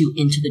what gets you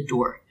into the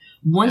door.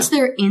 Once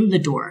they're in the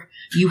door,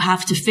 you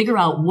have to figure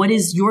out what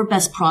is your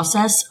best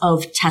process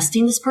of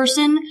testing this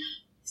person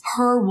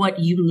per what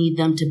you need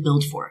them to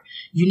build for.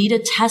 You need to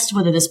test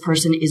whether this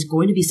person is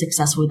going to be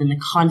successful within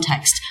the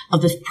context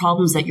of the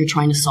problems that you're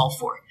trying to solve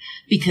for,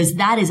 because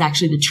that is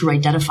actually the true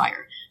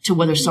identifier to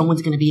whether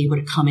someone's going to be able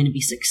to come in and be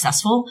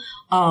successful.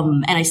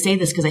 And I say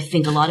this because I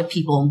think a lot of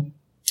people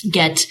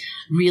get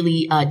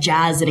really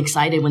jazzed and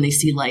excited when they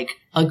see like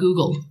a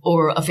Google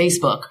or a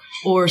Facebook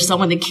or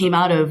someone that came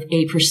out of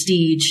a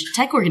prestige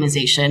tech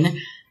organization.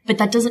 But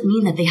that doesn't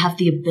mean that they have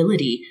the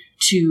ability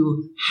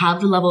to have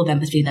the level of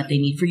empathy that they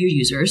need for your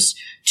users,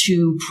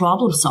 to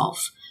problem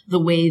solve the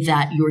way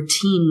that your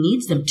team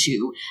needs them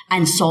to,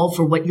 and solve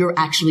for what you're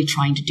actually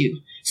trying to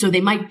do. So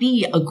they might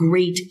be a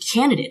great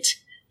candidate,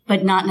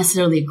 but not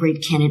necessarily a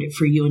great candidate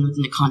for you and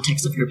within the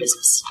context of your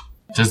business.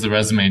 Does the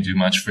resume do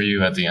much for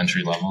you at the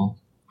entry level?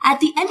 At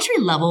the entry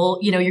level,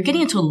 you're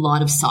getting into a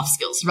lot of soft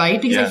skills,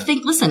 right? Because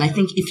I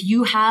think if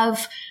you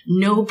have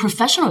no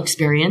professional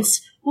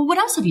experience, well, what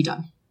else have you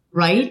done?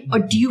 right? Or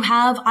do you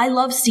have, I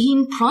love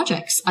seeing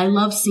projects. I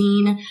love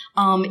seeing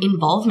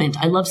involvement.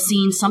 I love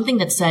seeing something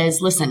that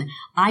says, listen,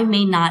 I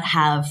may not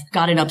have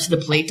gotten up to the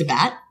plate to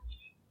bat,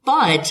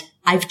 but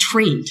I've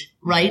trained,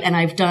 right? And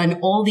I've done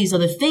all these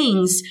other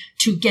things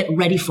to get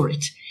ready for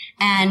it.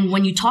 And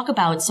when you talk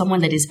about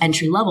someone that is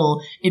entry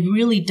level, it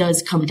really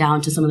does come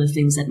down to some of the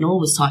things that Noel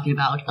was talking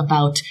about,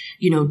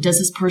 does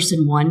this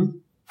person,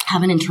 one,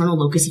 have an internal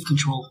locus of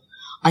control?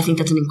 I think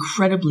that's an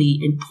incredibly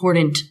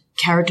important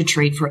character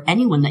trait for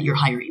anyone that you're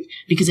hiring,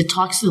 because it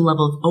talks to the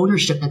level of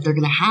ownership that they're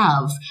going to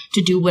have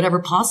to do whatever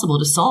possible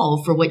to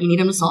solve for what you need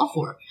them to solve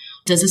for.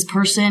 Does this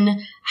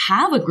person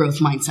have a growth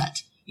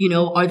mindset?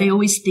 Are they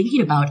always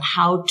thinking about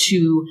how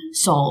to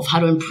solve, how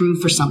to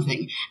improve for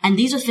something? And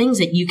these are things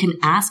that you can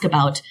ask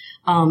about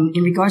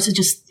in regards to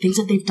just things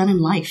that they've done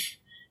in life.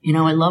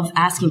 I love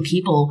asking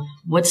people,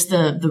 what's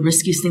the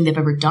riskiest thing they've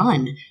ever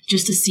done?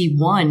 Just to see,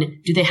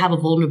 one, do they have a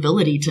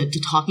vulnerability to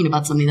talking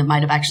about something that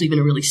might have actually been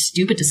a really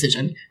stupid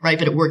decision, right?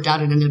 But it worked out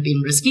and ended up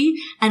being risky.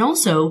 And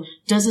also,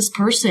 does this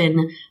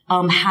person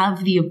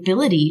have the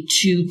ability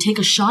to take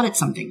a shot at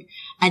something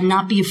and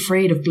not be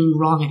afraid of being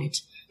wrong at it?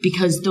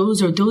 Because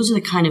those are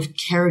the kind of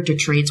character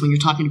traits when you're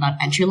talking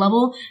about entry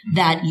level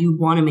that you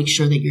want to make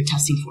sure that you're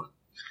testing for.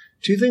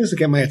 Two things that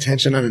get my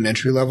attention on an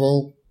entry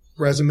level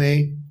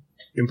resume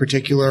in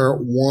particular.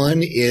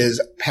 One is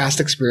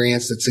past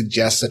experience that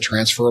suggests a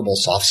transferable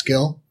soft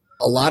skill.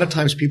 A lot of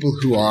times people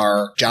who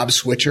are job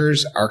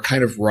switchers are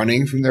kind of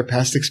running from their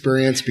past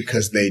experience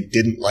because they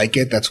didn't like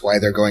it. That's why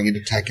they're going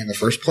into tech in the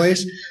first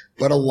place.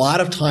 But a lot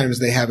of times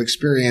they have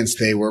experience.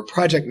 They were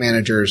project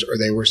managers, or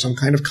they were some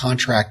kind of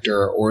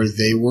contractor, or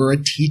they were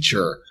a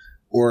teacher,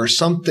 or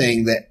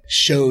something that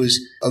shows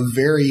a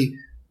very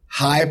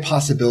high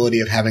possibility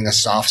of having a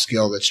soft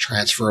skill that's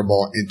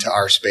transferable into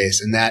our space.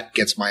 And that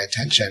gets my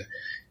attention.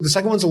 The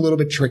second one's a little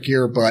bit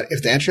trickier, but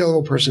if the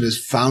entry-level person has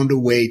found a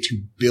way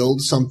to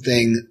build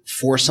something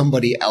for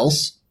somebody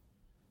else,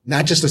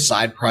 not just a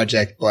side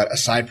project, but a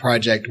side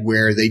project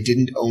where they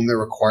didn't own the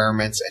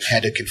requirements and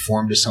had to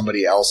conform to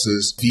somebody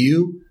else's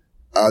view,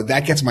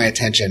 that gets my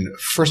attention.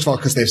 First of all,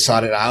 because they've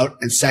sought it out.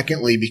 And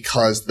secondly,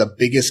 because the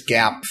biggest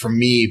gap for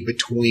me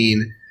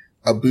between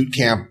a boot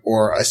camp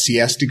or a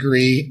CS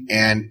degree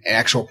and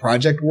actual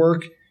project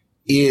work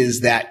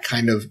is that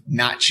kind of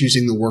not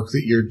choosing the work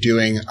that you're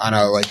doing on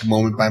a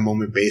moment by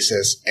moment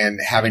basis and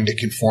having to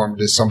conform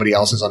to somebody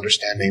else's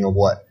understanding of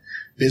what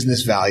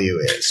business value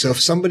is. So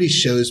if somebody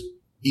shows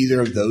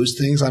either of those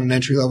things on an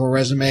entry level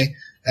resume,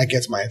 that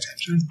gets my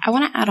attention. I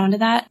want to add on to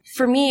that.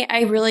 For me,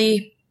 I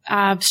really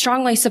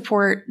strongly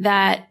support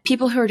that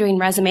people who are doing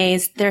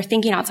resumes, they're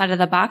thinking outside of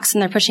the box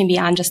and they're pushing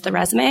beyond just the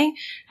resume,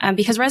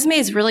 because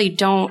resumes really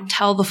don't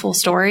tell the full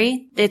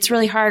story. It's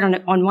really hard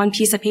on one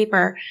piece of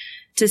paper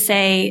to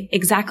say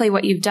exactly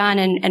what you've done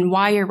and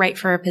why you're right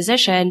for a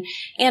position,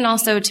 and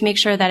also to make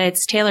sure that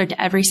it's tailored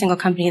to every single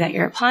company that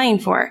you're applying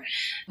for.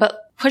 But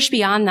push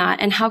beyond that,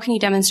 and how can you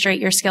demonstrate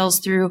your skills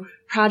through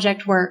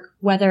project work,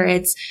 whether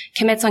it's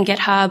commits on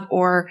GitHub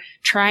or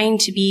trying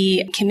to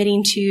be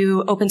committing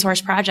to open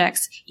source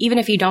projects. Even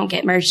if you don't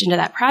get merged into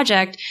that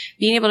project,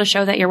 being able to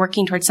show that you're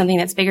working towards something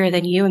that's bigger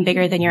than you and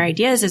bigger than your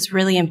ideas is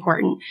really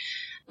important.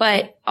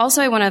 But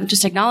also I want to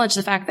just acknowledge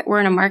the fact that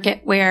we're in a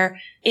market where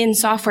in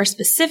software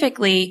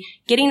specifically,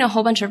 getting a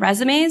whole bunch of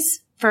resumes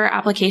for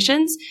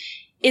applications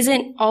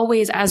isn't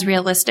always as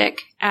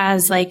realistic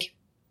as a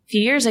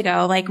few years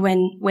ago,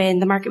 when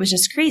the market was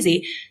just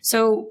crazy.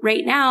 So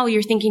right now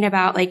you're thinking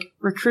about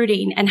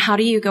recruiting, and how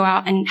do you go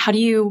out and how do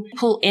you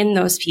pull in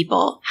those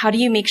people? How do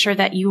you make sure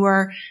that you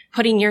are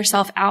putting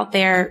yourself out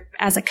there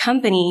as a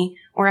company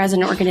or as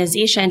an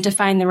organization to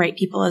find the right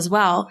people as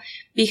well?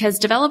 Because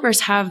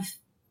developers have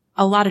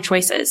a lot of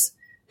choices.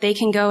 They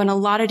can go in a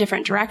lot of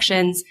different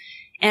directions.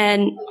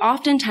 And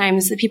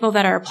oftentimes the people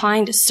that are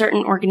applying to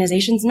certain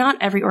organizations, not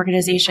every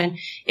organization,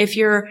 if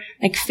you're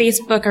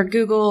Facebook or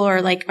Google or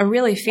a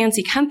really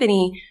fancy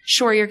company,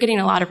 sure, you're getting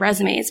a lot of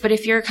resumes. But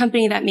if you're a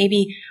company that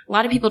maybe a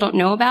lot of people don't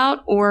know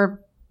about, or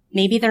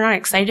maybe they're not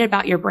excited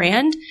about your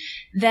brand,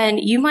 then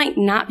you might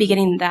not be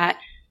getting that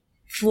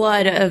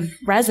flood of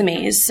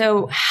resumes.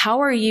 So how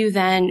are you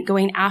then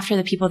going after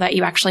the people that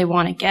you actually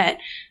want to get?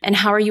 And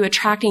how are you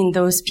attracting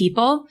those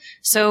people?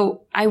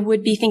 So I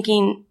would be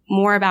thinking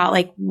more about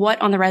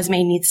what on the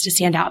resume needs to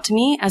stand out to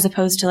me, as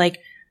opposed to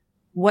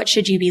what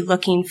should you be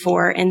looking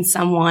for in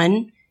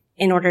someone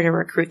in order to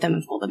recruit them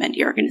and pull them into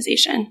your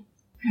organization.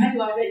 I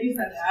love that you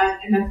said that,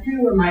 and that's kind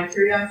of where my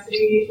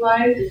curiosity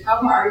lies, is how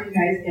are you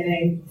guys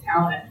getting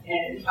talent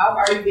in? How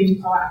are you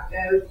being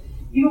proactive?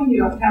 Even when you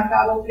don't have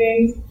job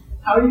openings,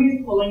 how are you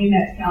guys pulling in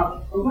that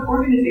talent? Or what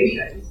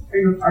organizations are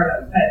you a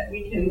part of that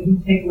we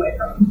can take away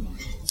from?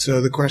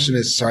 So the question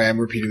is, sorry, I'm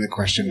repeating the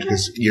question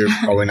because you're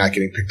probably not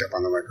getting picked up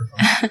on the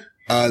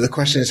microphone. The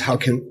question is,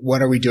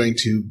 what are we doing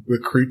to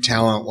recruit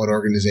talent? What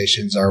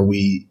organizations are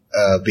we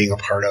being a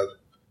part of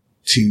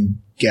to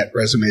get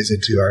resumes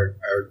into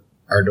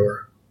our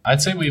door?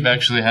 I'd say we've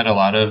actually had a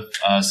lot of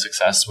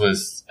success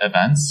with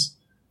events,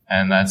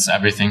 and that's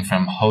everything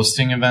from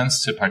hosting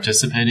events to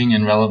participating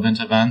in relevant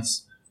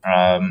events.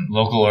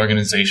 local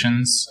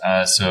organizations.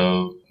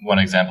 So one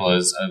example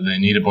is the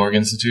Anita Borg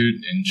Institute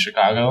in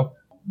Chicago,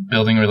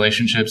 building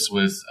relationships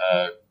with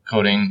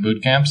coding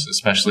boot camps,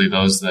 especially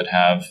those that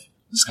have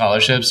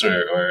scholarships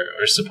or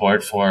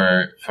support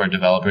for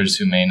developers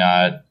who may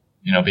not,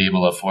 be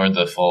able to afford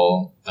the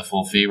full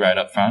fee right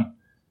up front.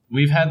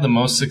 We've had the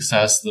most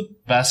success, the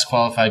best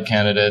qualified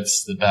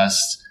candidates, the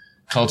best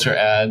culture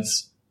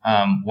ads,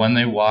 when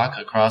they walk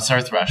across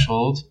our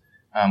threshold.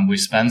 We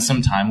spend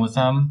some time with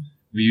them.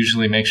 We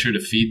usually make sure to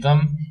feed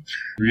them.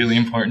 Really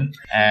important.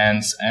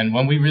 And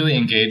when we really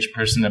engage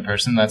person to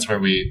person, that's where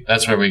we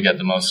get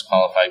the most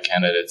qualified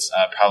candidates.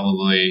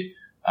 Probably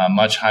a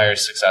much higher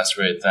success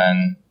rate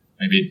than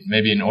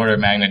maybe an order of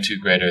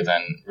magnitude greater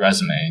than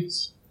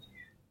resumes.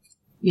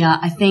 Yeah,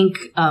 I think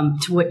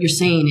to what you're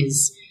saying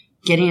is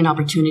getting an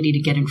opportunity to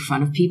get in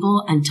front of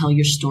people and tell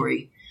your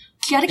story.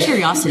 Out of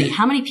curiosity,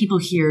 how many people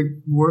here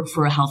work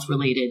for a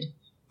health-related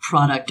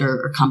product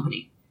or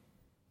company?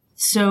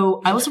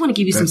 So I also want to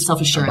give you some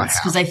self-assurance,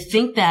 because I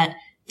think that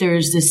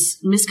there's this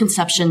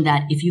misconception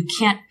that if you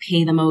can't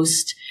pay the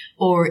most,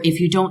 or if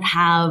you don't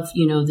have,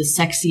 the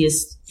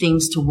sexiest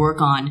things to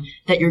work on,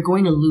 that you're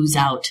going to lose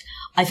out.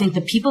 I think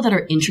the people that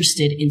are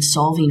interested in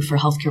solving for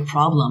healthcare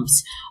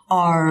problems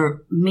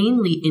are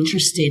mainly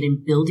interested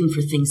in building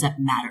for things that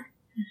matter.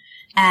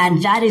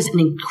 And that is an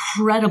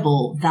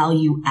incredible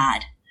value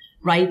add,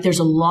 right? There's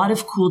a lot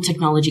of cool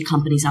technology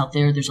companies out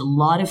there. There's a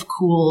lot of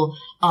cool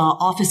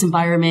office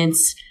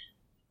environments,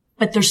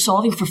 but they're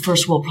solving for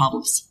first world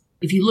problems.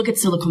 If you look at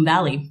Silicon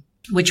Valley,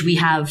 which we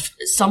have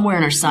somewhere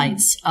in our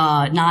sites,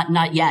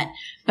 not yet,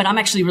 but I'm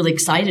actually really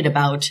excited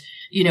about,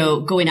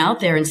 going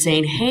out there and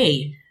saying,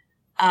 hey,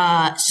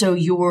 so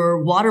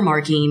you're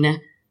watermarking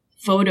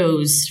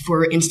photos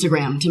for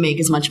Instagram to make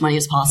as much money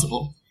as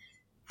possible.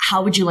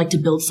 How would you like to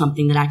build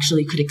something that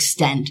actually could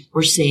extend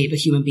or save a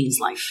human being's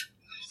life?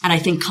 And I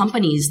think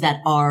companies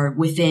that are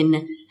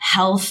within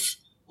health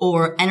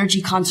or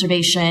energy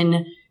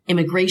conservation,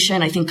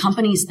 immigration, I think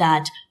companies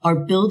that are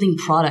building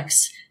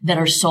products that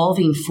are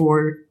solving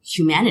for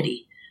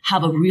humanity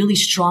have a really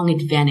strong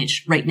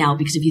advantage right now.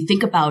 Because if you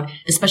think about,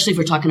 especially if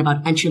we're talking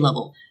about entry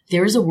level,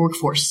 there is a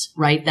workforce,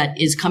 right, that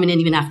is coming in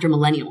even after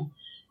millennial,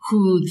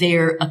 who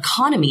their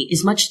economy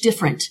is much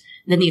different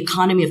than the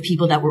economy of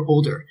people that were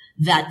older,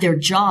 that their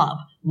job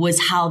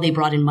was how they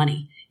brought in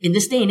money. In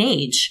this day and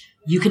age,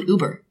 you can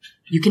Uber,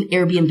 you can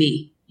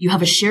Airbnb, you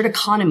have a shared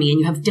economy,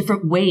 and you have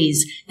different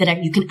ways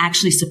that you can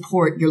actually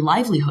support your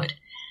livelihood.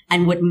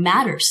 And what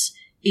matters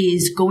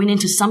is going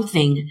into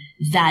something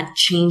that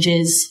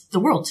changes the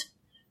world,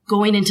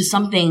 going into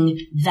something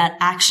that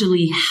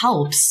actually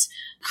helps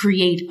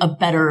create a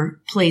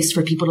better place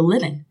for people to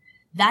live in.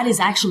 That is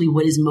actually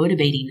what is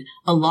motivating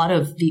a lot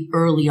of the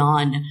early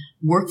on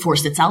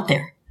workforce that's out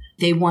there.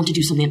 They want to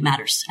do something that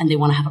matters, and they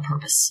want to have a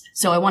purpose.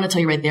 So I want to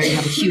tell you right there, you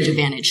have a huge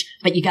advantage,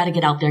 but you got to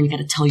get out there and you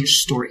got to tell your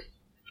story.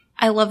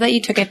 I love that you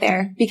took it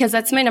there, because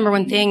that's my number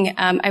one thing.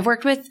 I've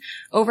worked with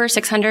over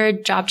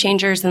 600 job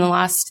changers in the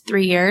last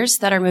 3 years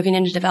that are moving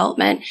into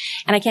development.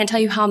 And I can't tell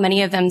you how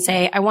many of them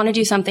say, I want to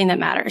do something that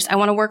matters. I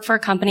want to work for a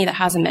company that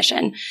has a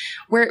mission.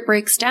 Where it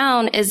breaks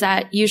down is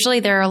that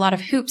usually there are a lot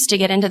of hoops to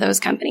get into those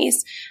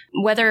companies.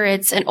 Whether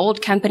it's an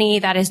old company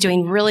that is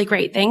doing really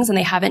great things and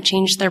they haven't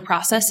changed their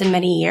process in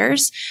many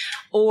years,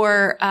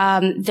 or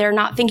they're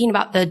not thinking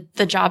about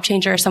the job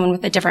changer or someone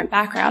with a different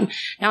background.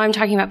 Now I'm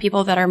talking about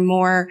people that are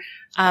more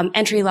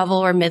entry level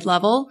or mid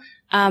level.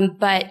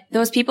 But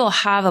those people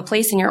have a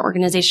place in your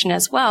organization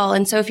as well.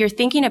 And so if you're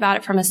thinking about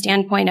it from a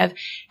standpoint of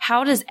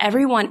how does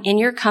everyone in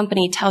your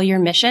company tell your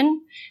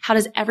mission? How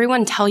does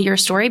everyone tell your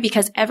story?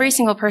 Because every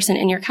single person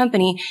in your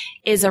company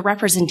is a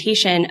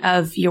representation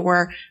of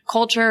your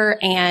culture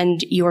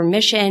and your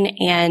mission.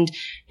 And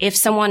if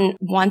someone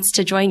wants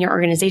to join your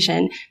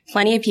organization,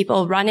 plenty of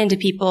people run into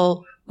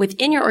people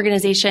within your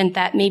organization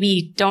that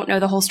maybe don't know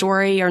the whole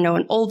story or know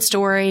an old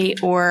story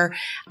or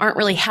aren't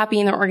really happy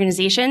in their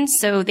organization.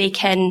 So they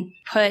can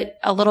put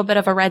a little bit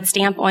of a red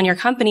stamp on your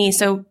company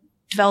so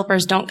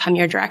developers don't come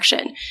your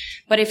direction.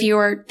 But if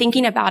you're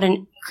thinking about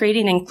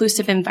creating an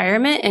inclusive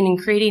environment and in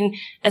creating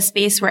a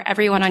space where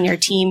everyone on your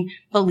team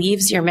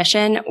believes your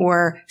mission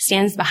or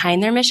stands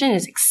behind their mission,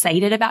 is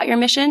excited about your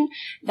mission,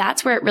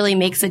 that's where it really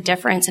makes a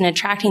difference in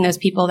attracting those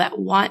people that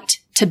want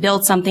to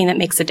build something that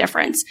makes a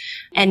difference.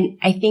 And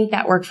I think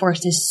that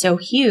workforce is so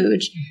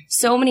huge.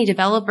 So many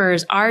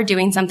developers are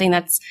doing something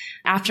that's,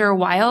 after a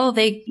while,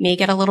 they may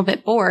get a little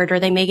bit bored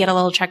or they may get a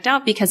little checked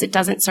out because it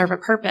doesn't serve a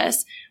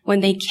purpose. When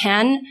they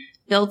can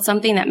build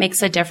something that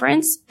makes a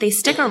difference, they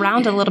stick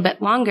around a little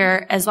bit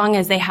longer as long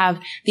as they have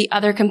the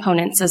other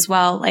components as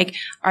well. Like,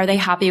 are they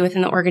happy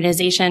within the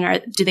organization? Or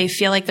do they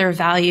feel like they're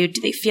valued?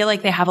 Do they feel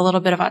like they have a little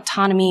bit of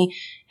autonomy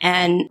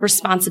and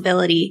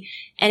responsibility?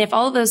 And if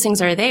all of those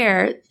things are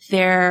there,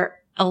 they're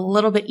a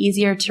little bit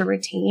easier to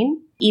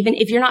retain. Even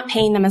if you're not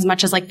paying them as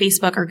much as like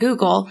Facebook or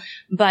Google,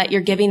 but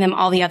you're giving them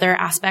all the other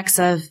aspects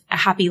of a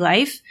happy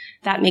life,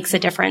 that makes a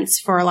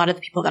difference for a lot of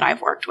the people that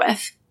I've worked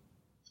with.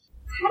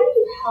 How do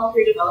you help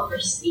your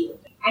developers see?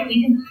 I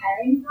mean, in the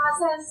hiring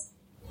process,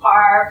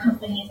 our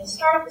company is a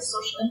startup with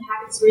social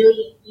impact, it's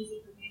really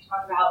easy for me to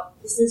talk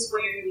about this is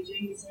what you're going to be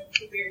doing, this is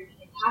what you're going to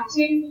be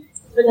impacting.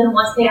 But then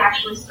once they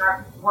actually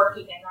start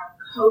working and are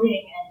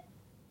coding and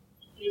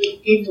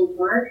really in the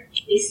work,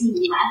 they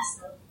see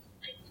less of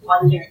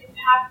what their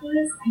impact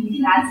is. I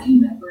think that's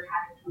something that we're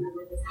having trouble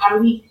with, is how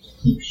do we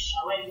keep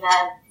showing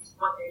them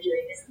what they're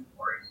doing is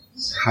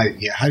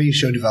important. How do you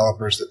show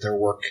developers that their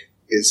work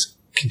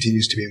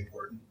continues to be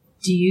important?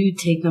 Do you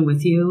take them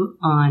with you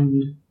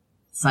on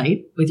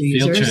site with your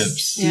Field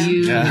users?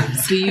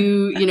 trips. Do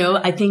you,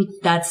 I think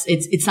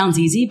it sounds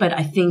easy, but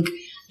I think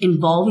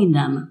involving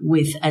them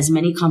with as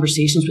many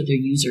conversations with their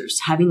users,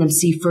 having them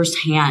see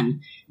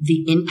firsthand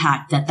the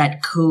impact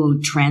that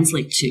code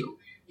translates to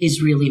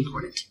is really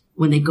important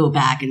when they go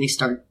back and they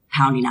start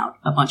pounding out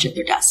a bunch at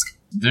their desk.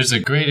 There's a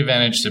great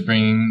advantage to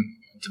bringing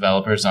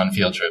developers on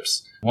field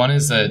trips. One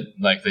is that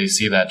they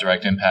see that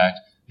direct impact.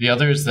 The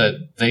other is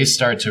that they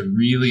start to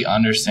really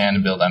understand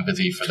and build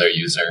empathy for their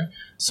user.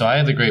 So I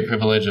had the great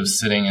privilege of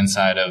sitting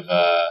inside of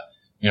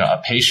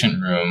a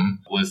patient room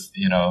with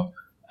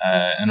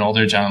an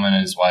older gentleman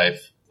and his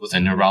wife with a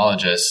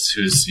neurologist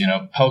who's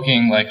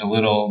poking like a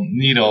little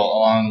needle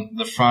along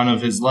the front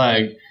of his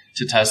leg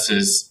to test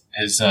his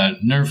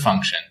nerve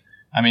function.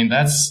 I mean,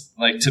 that's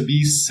to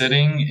be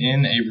sitting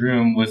in a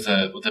room with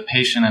a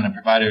patient and a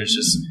provider is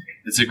just,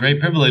 it's a great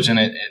privilege. And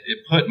it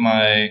put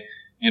my,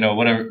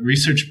 whatever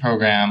research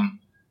program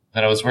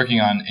that I was working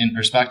on in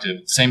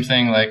perspective. Same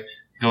thing,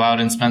 go out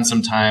and spend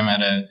some time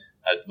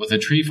with a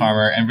tree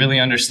farmer and really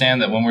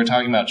understand that when we're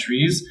talking about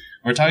trees,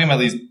 we're talking about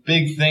these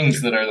big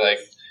things that are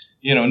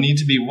need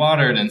to be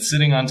watered and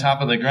sitting on top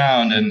of the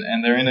ground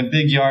and they're in a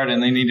big yard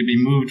and they need to be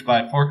moved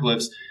by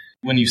forklifts.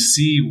 When you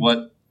see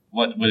what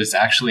is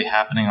actually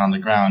happening on the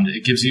ground,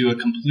 it gives you a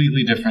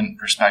completely different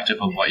perspective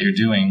of what you're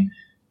doing,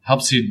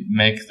 helps you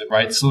make the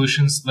right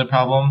solutions to the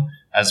problem,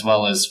 as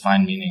well as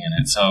find meaning in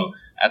it. So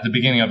at the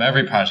beginning of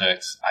every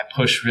project, I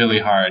push really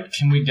hard.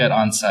 Can we get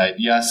on site?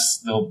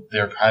 Yes,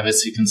 there are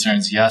privacy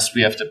concerns. Yes,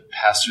 we have to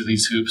pass through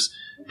these hoops,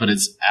 but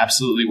it's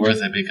absolutely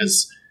worth it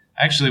because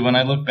actually when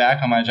I look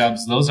back on my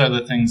jobs, those are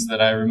the things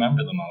that I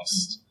remember the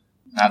most,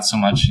 not so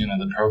much,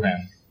 the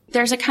program.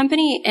 There's a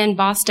company in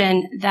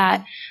Boston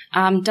that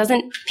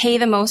doesn't pay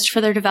the most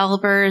for their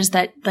developers,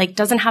 that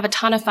doesn't have a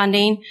ton of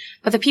funding,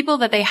 but the people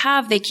that they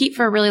have, they keep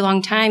for a really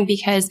long time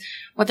because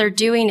what they're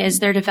doing is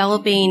they're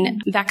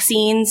developing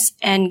vaccines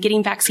and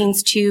getting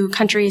vaccines to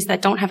countries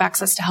that don't have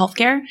access to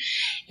healthcare.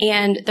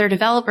 And their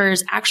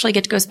developers actually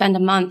get to go spend a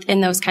month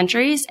in those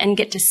countries and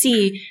get to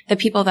see the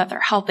people that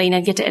they're helping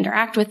and get to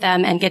interact with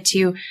them and get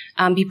to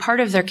be part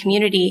of their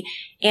community.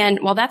 And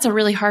while that's a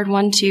really hard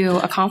one to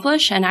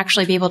accomplish and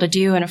actually be able to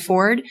do and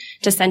afford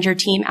to send your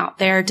team out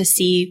there to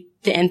see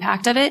the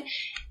impact of it,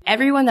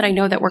 everyone that I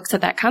know that works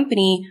at that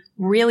company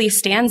really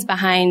stands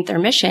behind their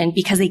mission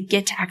because they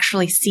get to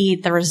actually see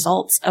the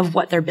results of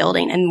what they're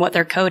building and what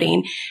they're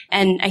coding.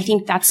 And I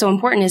think that's so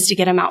important, is to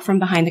get them out from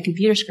behind the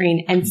computer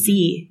screen and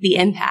see the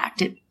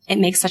impact. It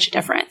makes such a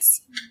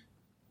difference.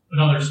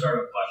 Another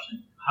startup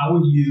question. How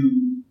would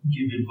you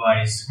give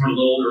advice? We're a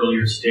little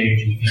earlier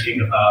stage and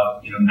thinking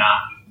about, not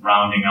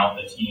rounding out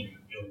the team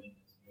and building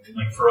the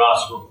team. For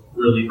us, we're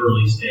really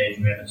early stage.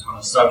 We have a ton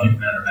of subject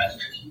matter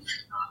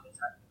expertise, not the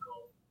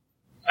technical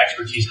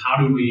expertise.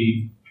 How do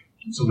we,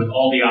 so with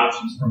all the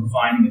options from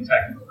finding a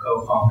technical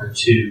co-founder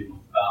to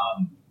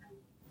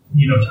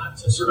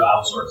sort of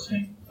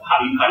outsourcing,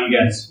 how do you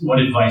guys, what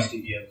advice do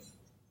you give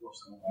for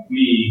someone like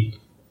me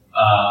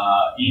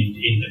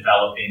in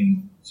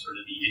developing sort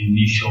of the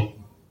initial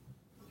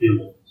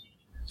build?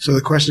 So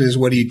the question is,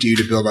 what do you do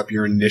to build up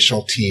your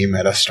initial team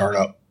at a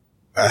startup,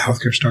 a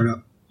healthcare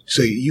startup?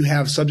 So you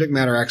have subject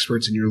matter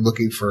experts and you're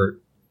looking for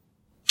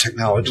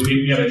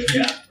technology. Yeah,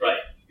 right.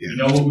 Yeah. We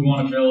know what we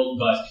want to build,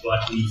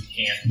 but we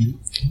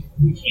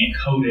can't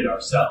code it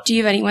ourselves. Do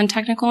you have anyone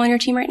technical on your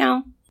team right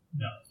now?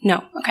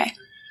 No. Okay.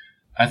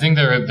 I think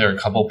there are a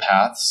couple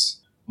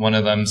paths. One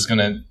of them is going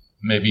to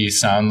maybe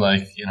sound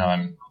like,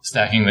 I'm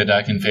stacking the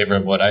deck in favor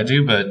of what I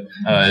do, but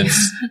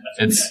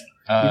it's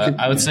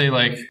I would say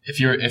if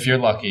you're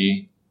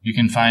lucky, you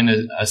can find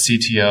a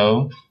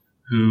CTO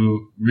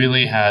who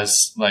really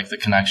has the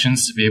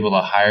connections to be able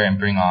to hire and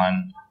bring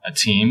on a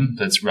team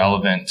that's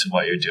relevant to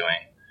what you're doing.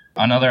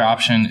 Another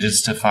option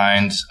is to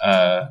find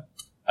a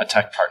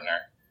tech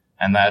partner,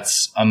 and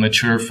that's a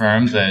mature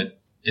firm that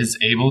is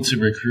able to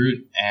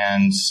recruit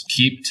and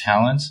keep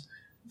talent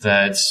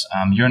that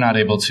you're not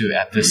able to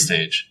at this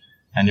stage.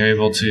 And you're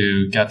able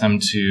to get them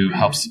to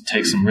help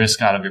take some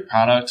risk out of your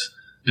product,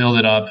 build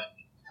it up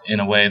in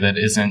a way that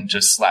isn't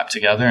just slapped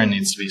together and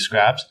needs to be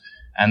scrapped,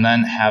 and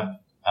then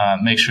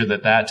make sure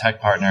that tech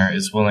partner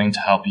is willing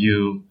to help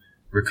you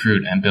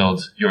recruit and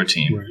build your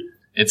team. Right.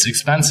 It's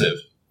expensive.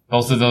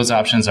 Both of those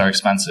options are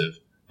expensive,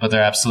 but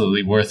they're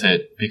absolutely worth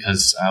it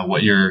because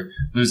what you're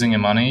losing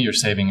in money, you're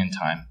saving in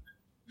time.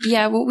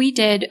 Yeah, what we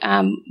did,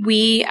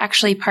 we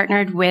actually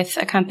partnered with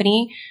a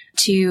company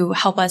to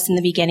help us in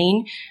the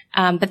beginning.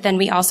 But then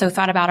we also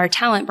thought about our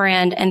talent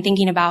brand and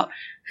thinking about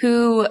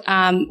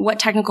what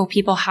technical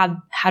people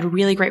had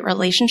really great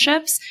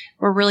relationships,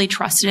 were really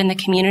trusted in the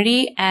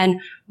community, and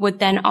would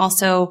then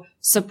also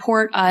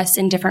support us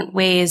in different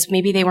ways.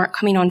 Maybe they weren't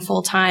coming on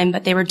full time,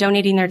 but they were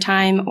donating their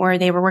time, or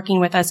they were working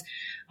with us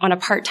on a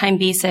part-time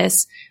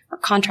basis or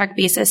contract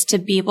basis to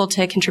be able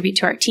to contribute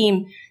to our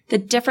team. The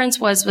difference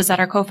was that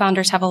our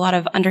co-founders have a lot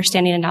of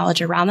understanding and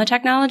knowledge around the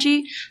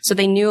technology, so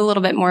they knew a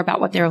little bit more about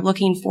what they were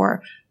looking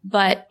for.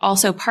 But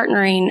also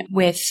partnering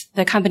with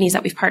the companies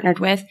that we've partnered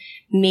with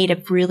made a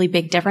really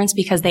big difference,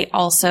 because they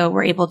also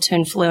were able to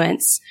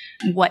influence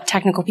what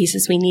technical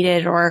pieces we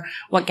needed or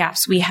what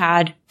gaps we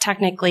had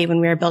technically when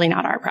we were building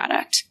out our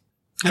product.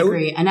 I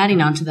agree. And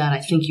adding on to that, I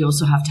think you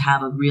also have to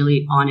have a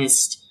really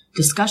honest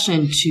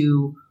discussion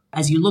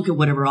as you look at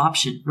whatever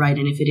option, right?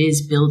 And if it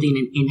is building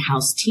an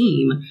in-house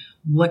team,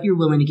 what you're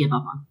willing to give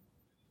up on.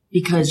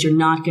 Because you're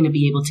not going to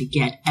be able to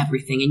get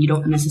everything, and you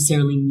don't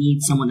necessarily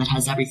need someone that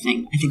has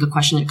everything. I think a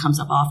question that comes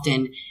up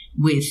often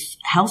with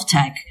health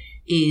tech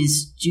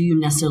is, do you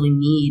necessarily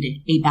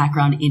need a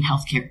background in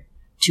healthcare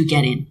to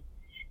get in?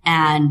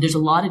 And there's a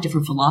lot of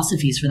different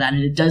philosophies for that,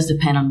 and it does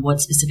depend on what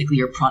specifically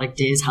your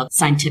product is, how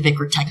scientific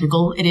or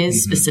technical it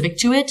is specific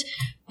to it.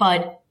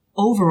 But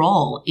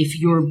overall, if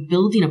you're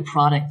building a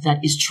product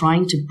that is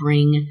trying to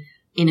bring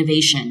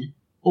innovation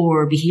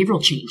or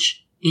behavioral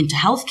change into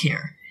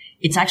healthcare,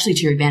 it's actually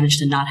to your advantage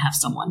to not have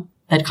someone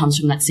that comes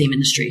from that same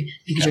industry,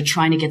 because you're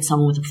trying to get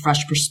someone with a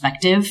fresh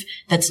perspective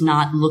that's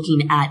not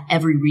looking at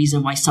every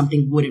reason why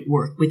something wouldn't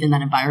work within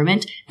that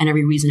environment and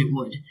every reason it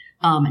would.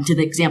 And to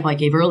the example I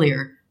gave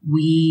earlier,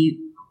 we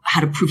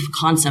had a proof of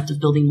concept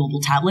of building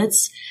mobile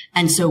tablets.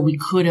 And so we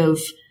could have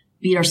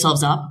beat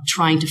ourselves up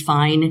trying to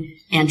find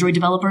Android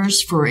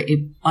developers for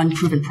an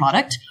unproven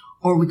product,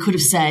 or we could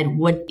have said,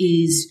 what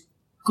is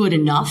good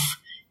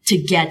enough to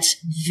get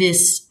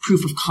this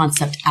proof of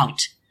concept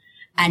out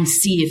and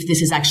see if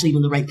this is actually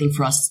even the right thing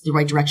for us, the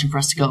right direction for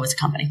us to go as a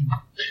company.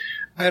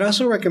 I'd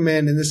also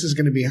recommend, and this is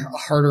going to be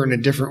harder in a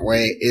different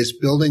way, is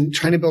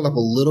trying to build up a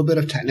little bit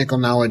of technical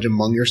knowledge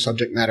among your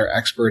subject matter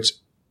experts,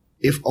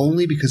 if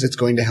only because it's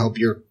going to help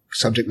your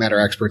subject matter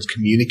experts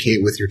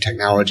communicate with your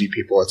technology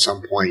people at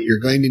some point. You're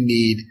going to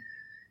need,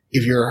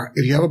 if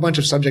you have a bunch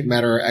of subject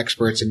matter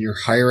experts and you're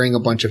hiring a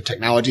bunch of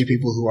technology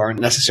people who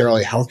aren't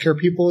necessarily healthcare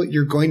people,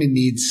 you're going to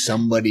need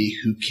somebody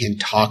who can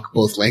talk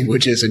both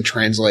languages and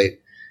translate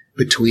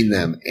between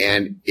them.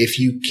 And if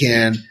you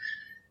can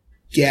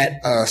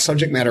get a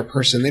subject matter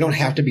person, they don't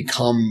have to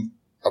become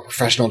a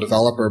professional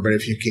developer, but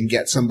if you can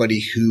get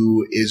somebody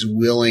who is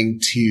willing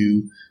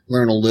to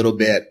learn a little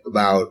bit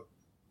about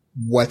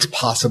what's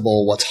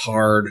possible, what's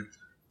hard,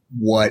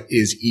 what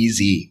is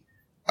easy,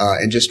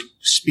 and just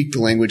speak the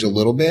language a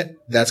little bit,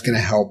 that's going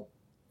to help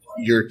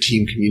your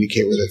team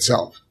communicate with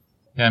itself.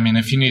 Yeah, I mean,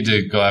 if you need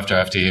to go after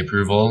FDA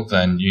approval,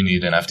 then you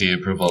need an FDA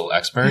approval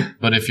expert.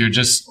 But if you're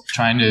just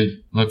trying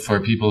to look for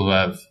people who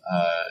have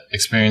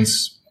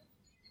experience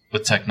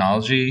with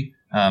technology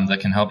that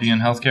can help you in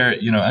healthcare,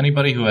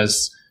 anybody who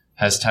has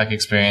tech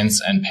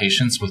experience and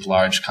patience with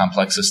large,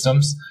 complex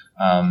systems,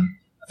 I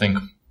think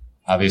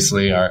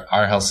obviously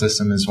our health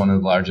system is one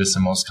of the largest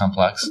and most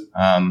complex.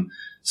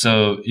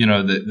 So,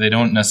 they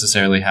don't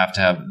necessarily have to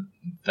have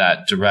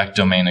that direct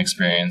domain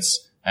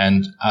experience.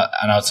 And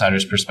an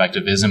outsider's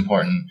perspective is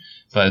important,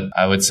 but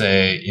I would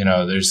say,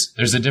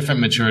 there's a different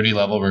maturity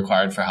level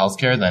required for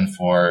healthcare than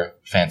for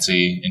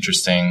fancy,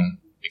 interesting,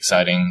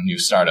 exciting new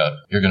startup.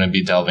 You're going to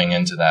be delving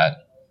into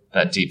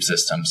that deep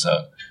system.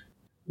 So,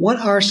 what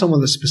are some of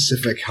the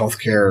specific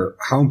healthcare?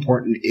 How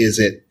important is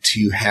it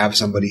to have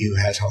somebody who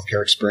has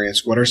healthcare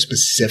experience? What are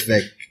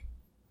specific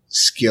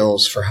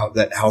skills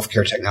that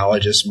healthcare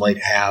technologists might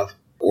have,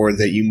 or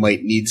that you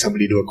might need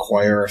somebody to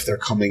acquire if they're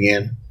coming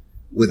in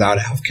without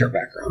a healthcare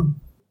background?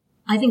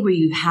 I think where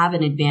you have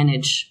an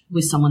advantage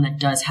with someone that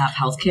does have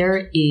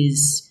healthcare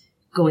is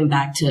going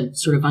back to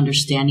sort of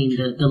understanding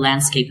the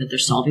landscape that they're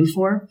solving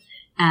for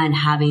and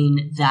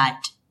having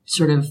that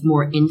sort of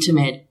more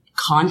intimate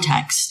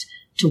context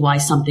to why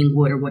something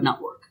would or would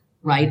not work,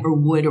 right? Or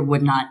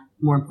would not,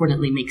 more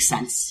importantly, make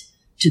sense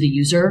to the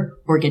user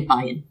or get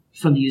buy-in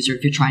from the user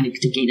if you're trying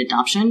to gain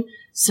adoption.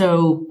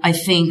 So I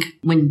think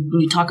when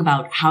you talk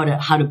about how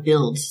to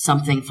build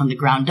something from the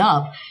ground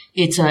up,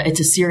 it's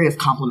a series of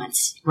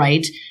complements,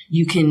 right?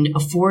 You can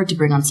afford to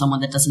bring on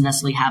someone that doesn't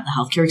necessarily have the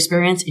healthcare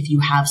experience if you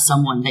have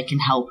someone that can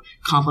help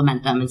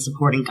complement them and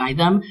support and guide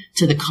them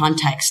to the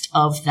context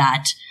of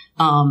that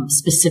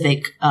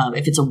specific,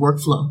 if it's a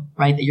workflow,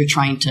 right, that you're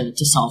trying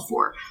to solve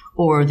for,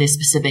 or the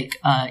specific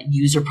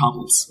user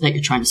problems that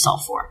you're trying to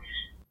solve for.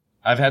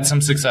 I've had some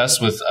success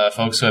with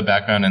folks who have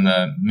background in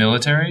the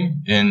military,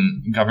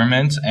 in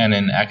government, and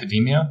in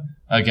academia.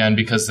 Again,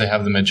 because they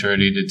have the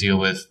maturity to deal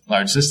with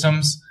large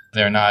systems.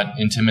 They're not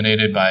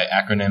intimidated by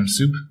acronym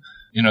soup.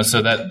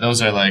 So that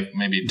those are like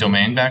maybe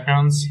domain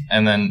backgrounds.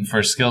 And then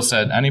for skill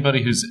set,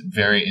 anybody who's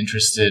very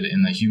interested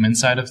in the human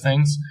side of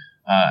things,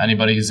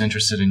 anybody who's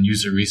interested in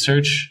user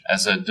research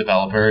as a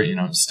developer,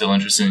 still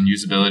interested in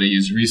usability,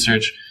 user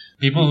research.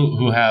 People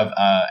who have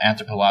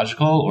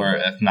anthropological or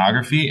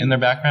ethnography in their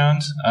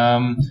background,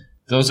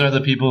 those are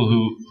the people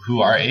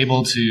who are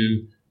able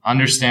to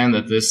understand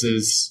that this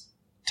is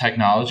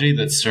technology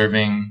that's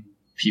serving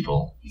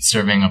people,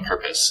 serving a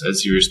purpose,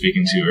 as you were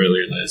speaking to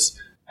earlier, Liz.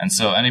 And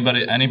so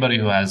anybody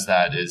who has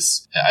that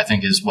I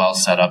think is well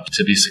set up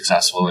to be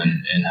successful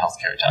in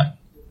healthcare tech.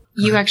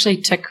 You actually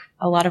took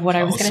a lot of what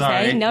I was going to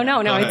say.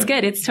 No, it's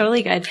good. It's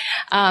totally good.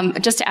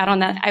 Just to add on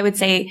that, I would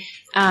say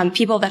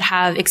people that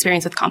have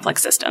experience with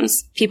complex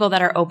systems, people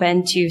that are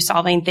open to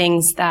solving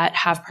things that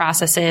have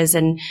processes,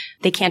 and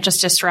they can't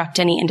just disrupt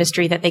any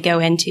industry that they go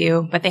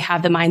into, but they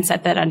have the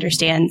mindset that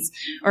understands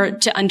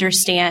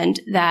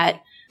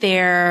that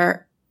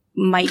there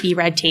might be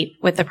red tape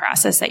with the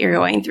process that you're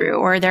going through,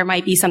 or there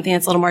might be something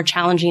that's a little more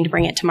challenging to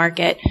bring it to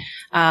market.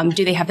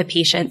 Do they have the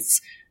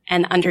patience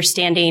and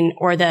understanding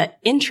or the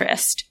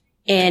interest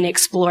in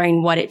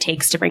exploring what it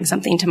takes to bring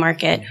something to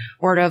market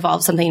or to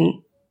evolve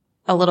something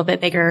a little bit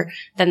bigger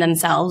than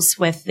themselves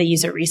with the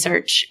user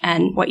research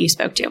and what you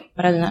spoke to?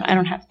 But other than that, I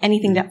don't have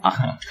anything to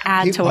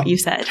add to what you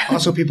said.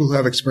 Also, people who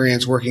have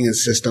experience working in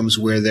systems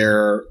where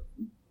they're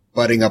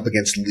butting up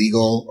against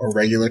legal or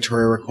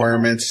regulatory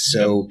requirements.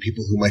 So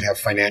people who might have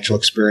financial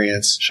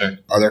experience, sure,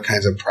 other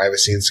kinds of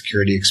privacy and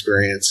security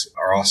experience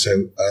are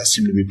also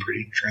seem to be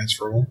pretty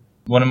transferable.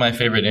 One of my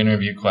favorite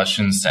interview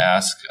questions to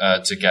ask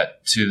to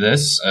get to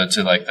this,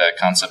 to like that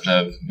concept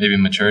of maybe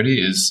maturity,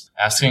 is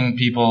asking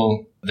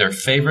people their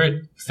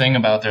favorite thing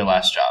about their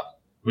last job,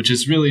 which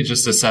is really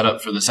just a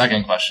setup for the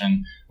second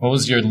question. What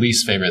was your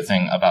least favorite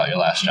thing about your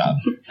last job?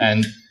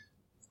 And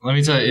let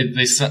me tell you,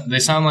 they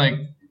sound like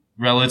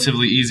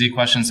relatively easy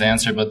questions to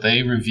answer, but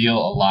they reveal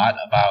a lot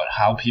about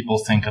how people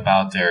think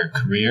about their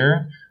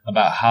career,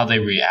 about how they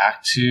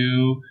react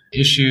to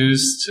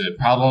issues, to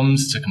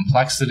problems, to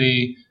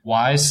complexity.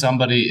 Why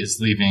somebody is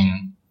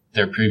leaving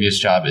their previous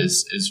job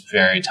is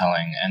very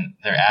telling. And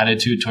their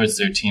attitude towards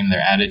their team,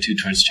 their attitude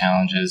towards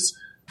challenges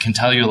can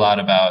tell you a lot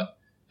about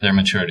their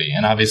maturity.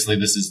 And obviously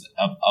this is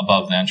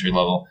above the entry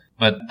level,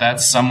 but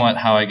that's somewhat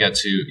how I get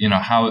to,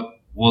 how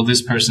will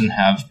this person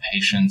have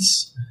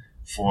patience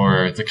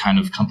for the kind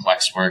of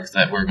complex work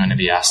that we're going to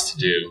be asked to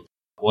do?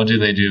 What do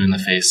they do in the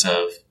face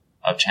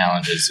of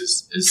challenges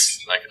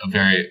is like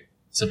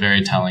it's a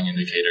very telling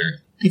indicator.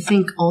 I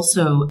think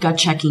also gut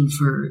checking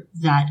for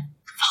that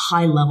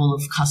high level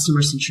of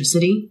customer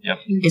centricity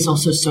is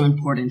also so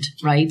important,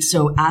 right?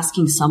 So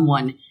asking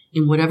someone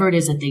in whatever it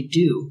is that they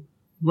do,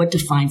 what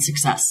defines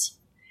success?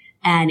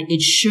 And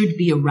it should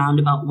be a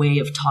roundabout way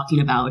of talking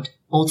about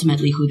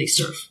ultimately who they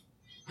serve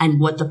and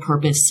what the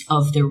purpose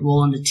of their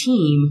role on the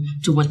team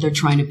to what they're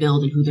trying to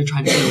build and who they're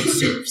trying to build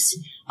serves.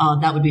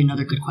 That would be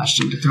another good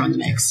question to throw in the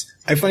mix.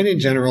 I find in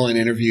general in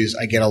interviews,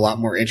 I get a lot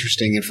more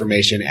interesting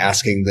information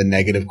asking the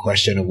negative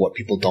question of what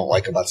people don't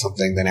like about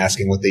something than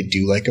asking what they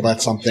do like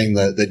about something.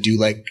 The do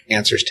like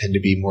answers tend to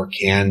be more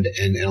canned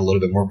and a little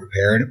bit more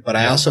prepared. But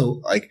I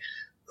also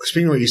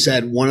speaking of what you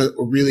said, a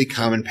really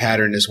common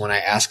pattern is when I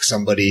ask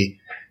somebody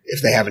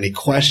if they have any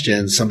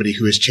questions, somebody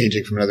who is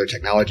changing from another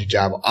technology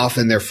job,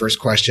 often their first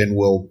question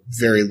will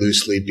very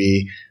loosely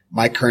be,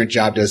 my current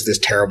job does this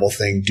terrible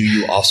thing. Do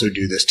you also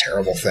do this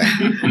terrible thing?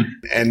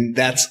 And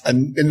that's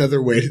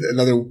another way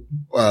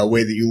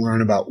that you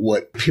learn about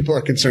what people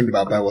are concerned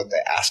about by what they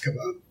ask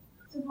about.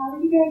 So how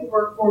do you guys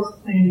workforce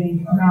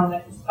planning around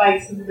the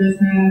spikes in the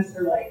business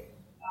or a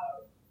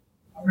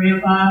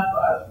ramp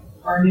up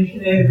or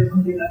initiative or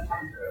something that's come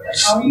through?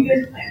 How are you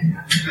guys planning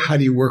that? How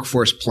do you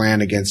workforce plan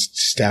against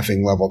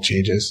staffing level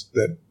changes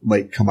that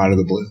might come out of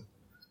the blue?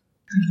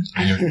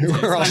 I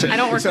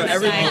don't work for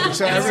this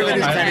So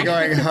everybody's kind of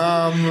going,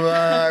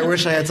 I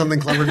wish I had something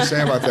clever to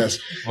say about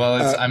this.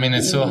 Well,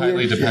 it's so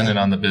highly dependent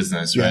on the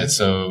business, right? Yeah.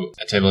 So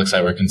at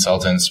TableXI, we're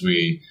consultants.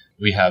 We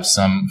have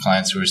some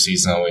clients who are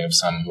seasonal. We have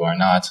some who are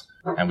not.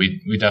 And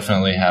we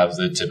definitely have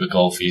the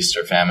typical feast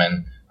or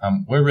famine.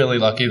 We're really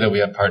lucky that we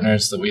have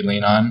partners that we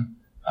lean on,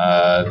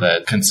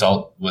 that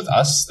consult with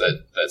us,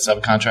 that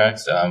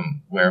subcontract,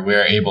 where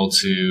we're able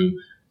to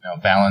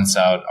balance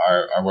out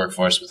our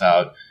workforce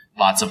without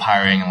lots of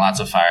hiring and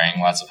lots of firing,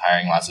 lots of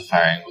hiring, lots of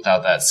firing,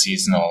 without that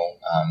seasonal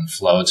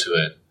flow to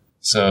it.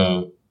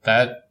 So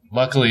that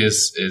luckily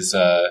is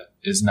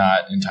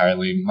not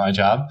entirely my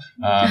job.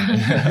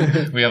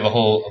 We have a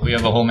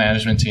whole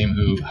management team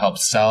who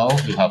helps sell,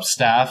 who helps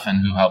staff,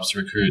 and who helps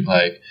recruit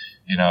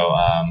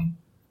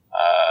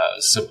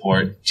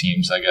support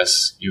teams, I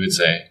guess you would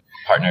say,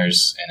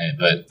 partners in it.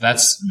 But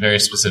that's very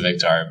specific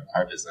to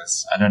our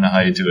business. I don't know how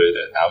you do it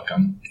at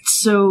Outcome.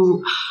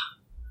 So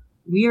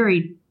we are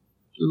a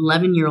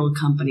 11-year-old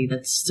company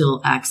that still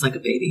acts like a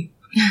baby.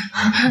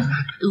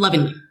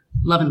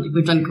 Lovingly.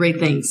 We've done great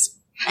things.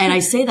 And I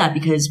say that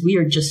because we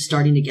are just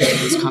starting to get to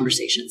those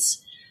conversations.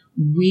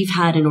 We've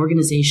had an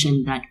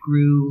organization that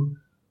grew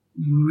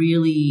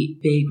really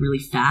big, really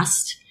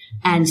fast.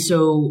 And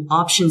so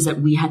options that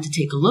we had to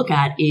take a look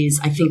at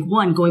is, I think,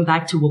 one, going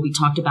back to what we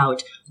talked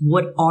about,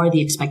 what are the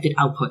expected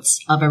outputs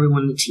of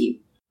everyone on the team?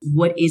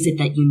 What is it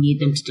that you need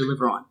them to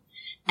deliver on?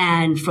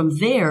 And from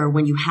there,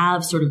 when you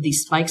have sort of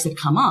these spikes that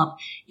come up,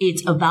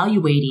 it's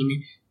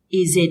evaluating,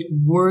 is it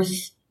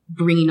worth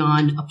bringing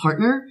on a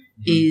partner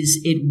Is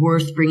it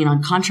worth bringing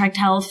on contract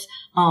health?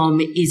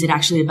 Is it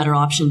actually a better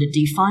option to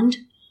defund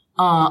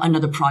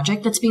another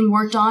project that's being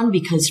worked on?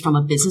 Because from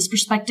a business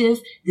perspective,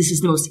 this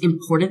is the most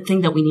important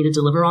thing that we need to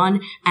deliver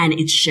on, and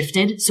it's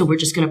shifted. So we're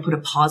just going to put a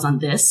pause on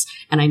this.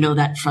 And I know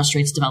that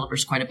frustrates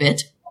developers quite a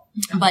bit.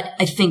 But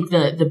I think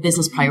the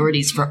business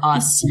priorities for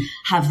us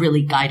have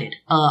really guided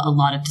a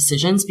lot of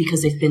decisions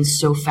because they've been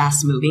so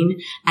fast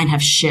moving and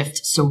have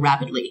shifted so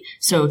rapidly.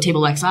 So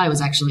TableXI was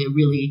actually a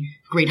really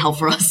great help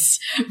for us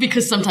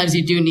because sometimes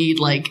you do need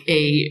like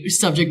a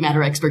subject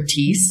matter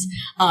expertise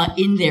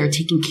in there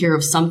taking care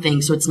of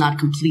something so it's not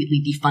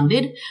completely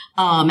defunded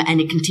and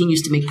it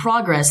continues to make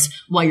progress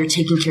while you're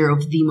taking care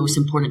of the most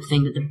important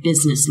thing that the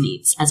business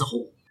needs as a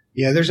whole.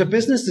 Yeah, there's a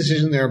business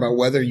decision there about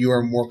whether you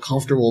are more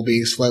comfortable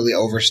being slightly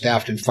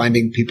overstaffed and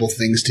finding people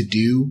things to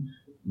do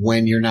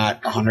when you're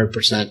not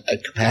 100%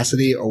 at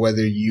capacity, or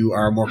whether you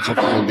are more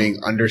comfortable being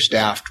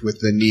understaffed with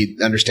the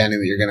understanding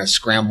that you're going to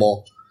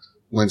scramble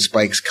when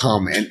spikes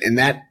come. And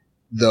that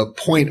the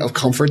point of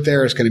comfort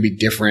there is going to be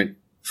different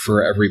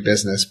for every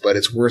business, but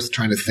it's worth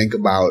trying to think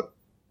about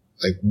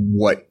like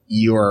what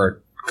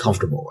you're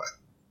comfortable with.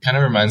 Kind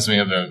of reminds me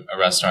of a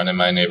restaurant in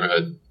my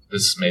neighborhood.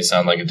 This may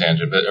sound like a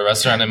tangent, but a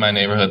restaurant in my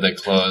neighborhood that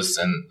closed,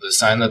 and the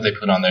sign that they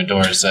put on their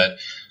door said,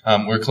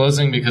 we're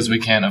closing because we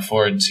can't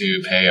afford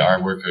to pay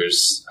our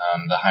workers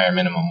the higher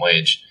minimum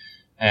wage.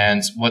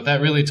 And what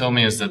that really told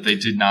me is that they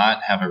did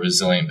not have a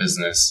resilient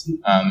business.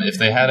 If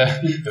they had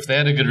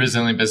a good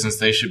resilient business,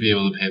 they should be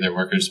able to pay their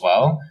workers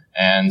well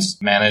and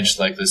manage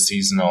like the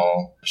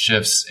seasonal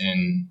shifts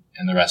in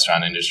the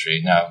restaurant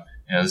industry. Now,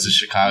 this is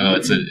Chicago.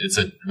 It's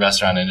a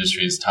restaurant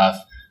industry is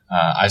tough.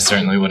 I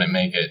certainly wouldn't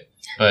make it.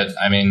 But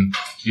I mean,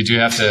 you do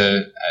have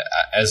to,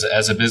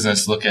 as a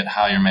business, look at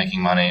how you're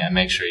making money and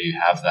make sure you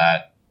have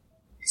that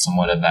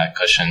somewhat of that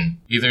cushion,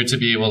 either to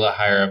be able to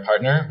hire a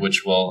partner,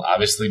 which will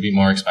obviously be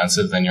more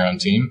expensive than your own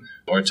team,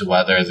 or to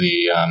weather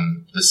the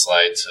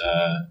slight,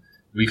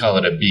 we call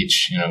it a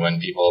beach, when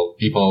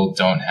people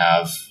don't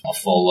have a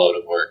full load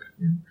of work.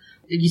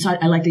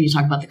 I like that you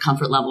talk about the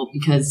comfort level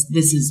because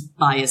this is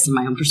biased in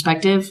my own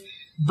perspective,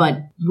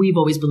 but we've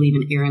always believed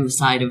in erring on the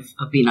side of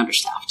being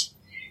understaffed.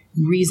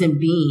 Reason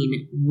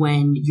being,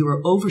 when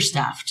you're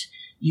overstaffed,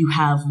 you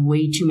have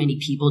way too many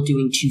people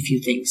doing too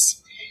few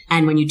things.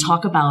 And when you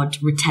talk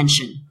about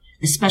retention,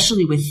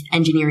 especially with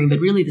engineering, but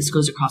really this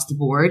goes across the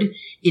board,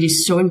 it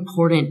is so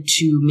important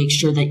to make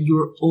sure that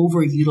you're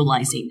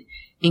overutilizing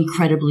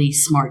incredibly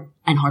smart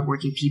and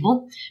hardworking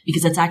people,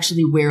 because that's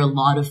actually where a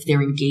lot of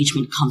their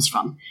engagement comes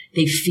from.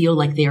 They feel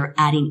like they are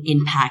adding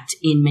impact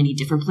in many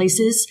different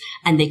places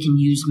and they can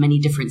use many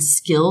different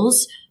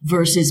skills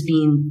versus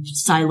being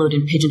siloed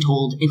and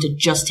pigeonholed into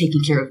just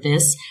taking care of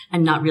this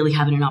and not really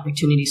having an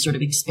opportunity to sort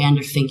of expand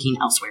their thinking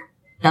elsewhere.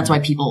 That's why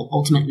people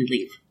ultimately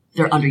leave.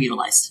 They're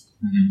underutilized.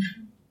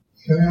 Mm-hmm.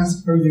 Can I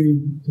ask how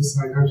you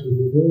decide how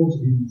to reward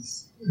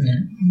these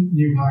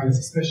new hires,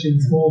 especially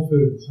in small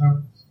firms?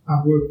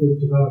 I've worked with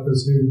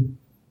developers who,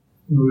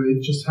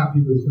 they're just happy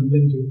with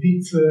unlimited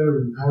pizza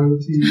and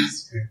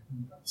royalties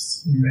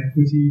and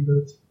equity,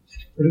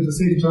 but at the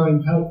same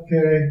time,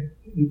 healthcare,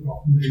 they've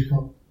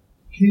got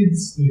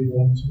kids, they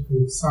want a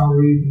good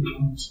salary, they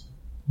want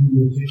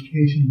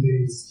vacation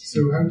days.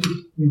 So how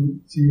do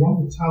so you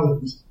want the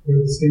talent, but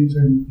at the same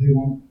time, they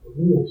want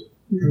reward.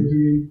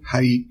 How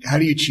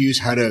do you choose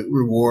how to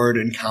reward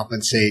and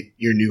compensate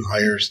your new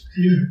hires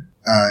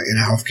in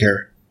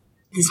healthcare?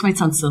 This might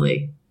sound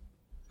silly,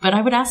 but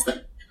I would ask them.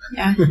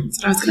 Yeah,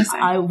 that's what I was going to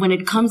say. When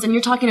it comes, and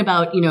you're talking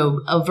about,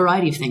 a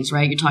variety of things,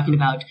 right? You're talking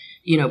about,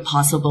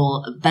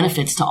 possible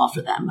benefits to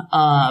offer them,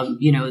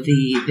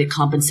 the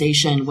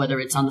compensation, whether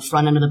it's on the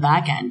front end or the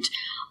back end.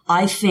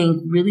 I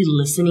think really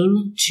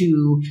listening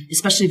to,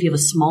 especially if you have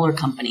a smaller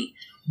company,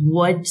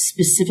 what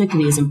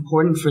specifically is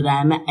important for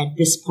them at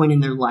this point in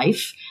their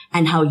life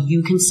and how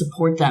you can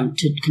support them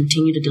to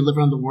continue to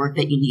deliver on the work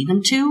that you need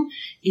them to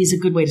is a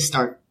good way to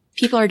start.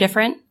 People are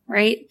different,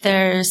 right?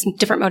 There's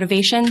different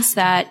motivations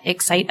that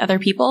excite other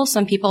people.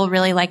 Some people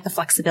really like the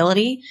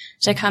flexibility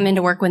to come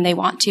into work when they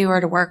want to or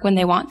to work when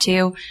they want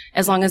to,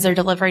 as long as they're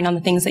delivering on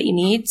the things that you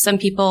need. Some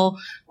people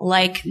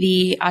like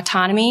the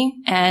autonomy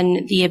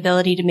and the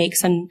ability to make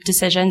some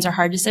decisions or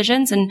hard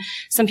decisions. And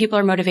some people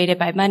are motivated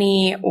by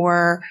money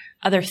or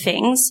other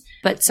things.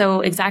 But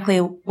so exactly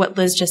what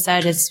Liz just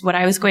said is what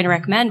I was going to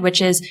recommend,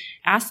 which is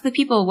ask the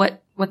people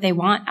what they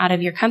want out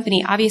of your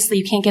company. Obviously,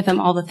 you can't give them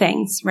all the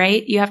things,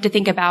 right? You have to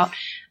think about,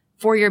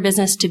 for your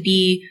business to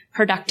be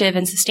productive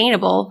and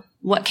sustainable,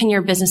 what can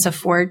your business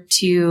afford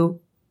to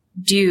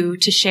do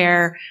to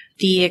share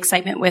the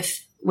excitement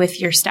with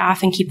your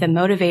staff and keep them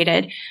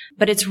motivated?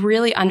 But it's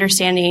really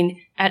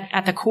understanding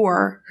at the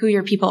core who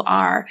your people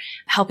are,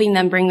 helping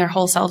them bring their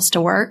whole selves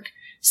to work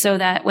so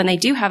that when they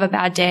do have a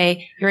bad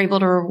day, you're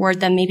able to reward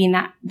them maybe in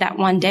that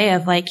one day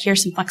of like,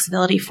 here's some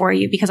flexibility for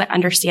you because I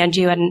understand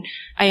you and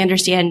I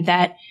understand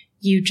that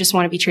you just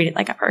want to be treated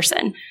like a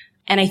person.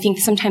 And I think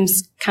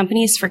sometimes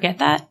companies forget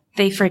that.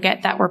 They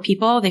forget that we're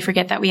people. They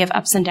forget that we have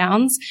ups and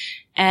downs,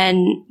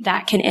 and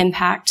that can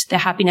impact the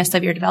happiness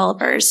of your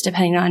developers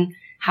depending on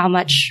how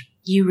much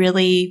you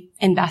really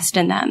invest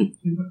in them.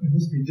 It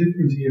must be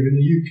different here. In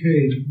the UK,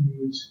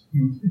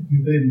 if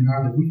you then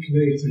have a week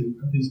later, you've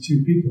got these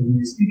two people and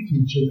they speak to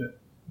each other,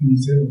 and you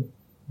say, oh,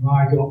 well,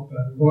 I got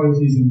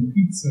royalties and the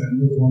pizza,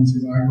 and the other one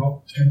says, I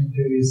got 20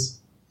 days,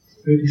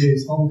 30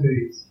 days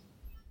holidays.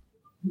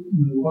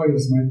 The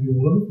lawyers might be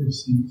all over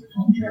us, and it's a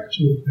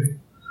contractual thing.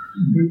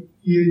 But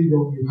here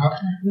you have.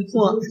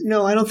 Well,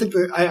 no, I don't think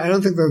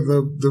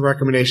the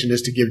recommendation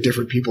is to give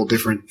different people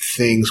different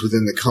things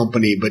within the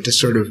company, but to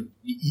sort of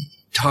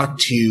talk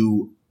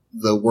to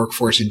the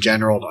workforce in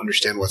general to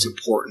understand what's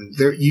important.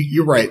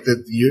 You're right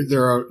that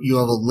you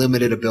have a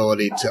limited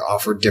ability to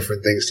offer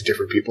different things to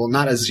different people,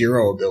 not a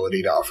zero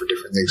ability to offer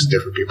different things to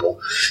different people,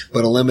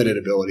 but a limited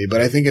ability.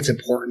 But I think it's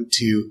important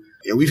to.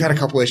 We've had a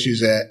couple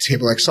issues at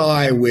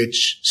TableXI,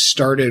 which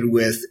started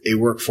with a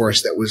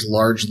workforce that was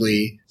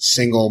largely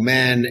single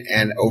men,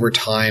 and over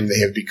time they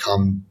have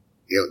become,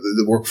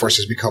 the workforce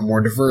has become more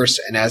diverse.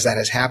 And as that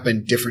has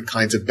happened, different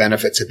kinds of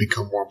benefits have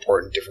become more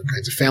important. Different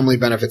kinds of family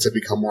benefits have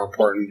become more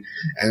important.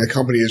 And the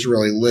company has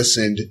really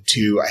listened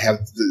to, I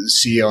have the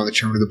CEO and the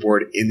chairman of the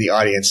board in the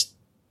audience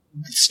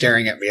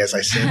staring at me as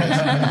I say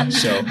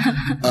this. So,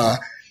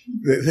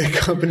 the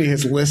company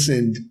has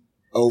listened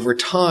over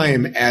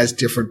time as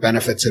different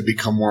benefits have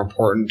become more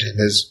important and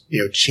has,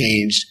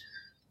 changed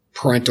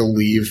parental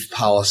leave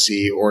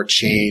policy or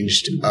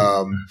changed,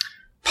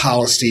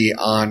 policy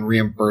on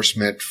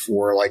reimbursement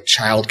for like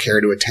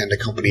childcare to attend a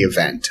company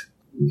event.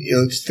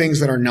 Things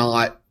that are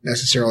not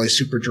necessarily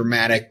super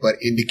dramatic, but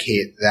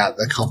indicate that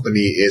the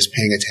company is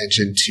paying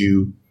attention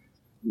to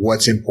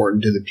what's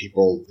important to the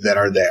people that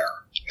are there.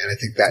 And I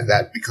think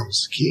that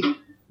becomes key.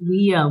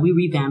 We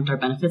revamped our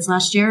benefits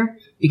last year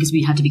because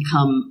we had to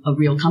become a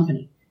real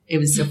company. It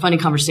was a funny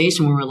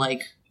conversation where we're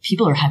like,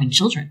 people are having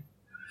children.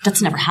 That's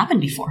never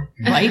happened before,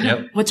 right?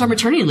 Yep. What's our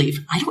maternity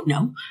leave? I don't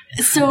know.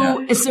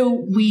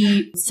 So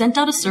we sent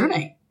out a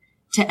survey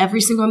to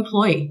every single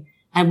employee,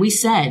 and we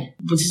said,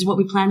 this is what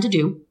we plan to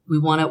do. We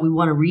want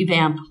to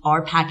revamp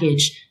our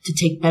package to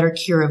take better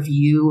care of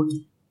you,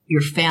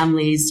 your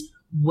families,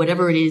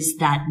 whatever it is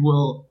that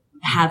will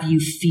have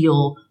you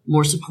feel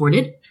more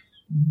supported.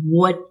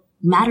 What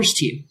matters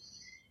to you?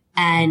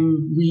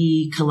 And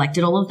we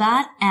collected all of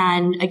that.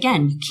 And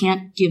again, you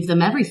can't give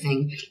them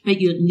everything,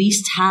 but you at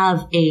least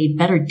have a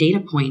better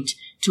data point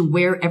to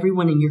where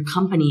everyone in your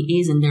company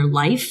is in their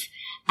life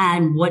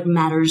and what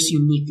matters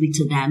uniquely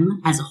to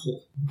them as a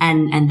whole.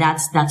 And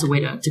that's a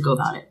way to go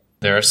about it.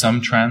 There are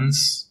some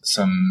trends,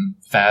 some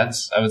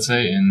fads, I would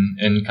say,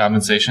 in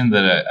compensation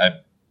that I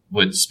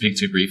would speak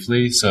to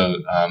briefly. So,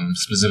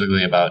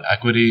 specifically about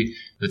equity,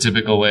 the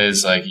typical way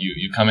is like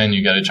you come in,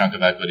 you get a chunk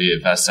of equity,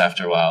 it vests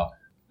after a while.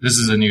 This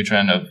is a new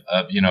trend of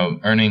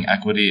earning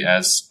equity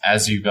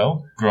as you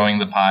go, growing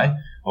the pie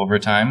over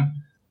time.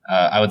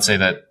 I would say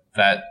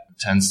that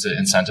tends to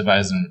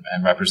incentivize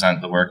and represent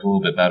the work a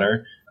little bit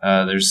better.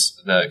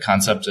 There's the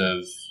concept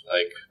of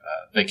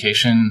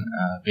vacation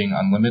being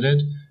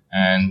unlimited.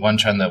 And one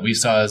trend that we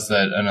saw is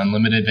that an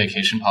unlimited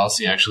vacation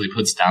policy actually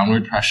puts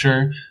downward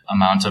pressure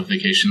amount of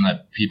vacation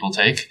that people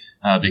take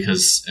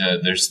because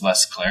there's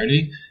less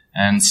clarity.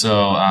 And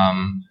so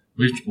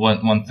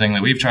one thing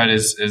that we've tried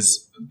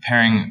is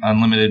pairing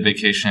unlimited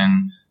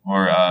vacation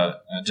or a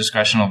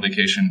discretional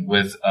vacation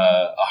with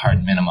a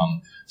hard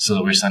minimum, so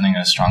that we're sending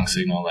a strong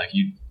signal like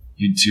you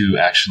do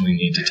actually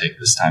need to take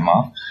this time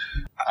off.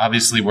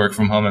 Obviously, work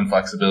from home and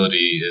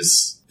flexibility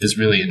is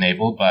really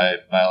enabled by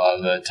a lot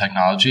of the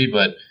technology,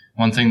 but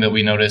one thing that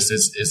we noticed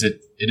is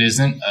it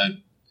isn't a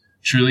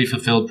truly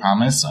fulfilled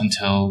promise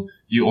until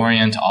you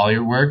orient all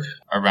your work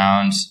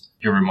around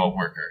your remote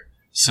worker.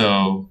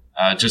 So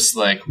just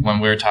like when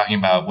we're talking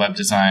about web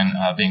design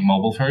being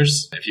mobile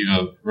first, if you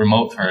go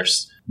remote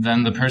first,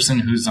 then the person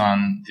who's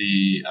on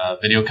the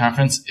video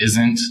conference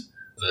isn't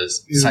the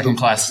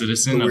second-class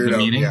citizen of the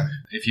meeting. Yeah.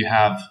 If you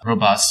have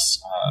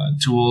robust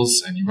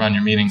tools and you run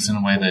your meetings in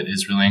a way that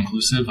is really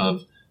inclusive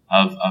of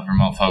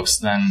remote folks,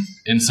 then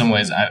in some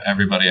ways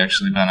everybody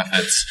actually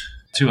benefits.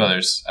 Two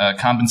others,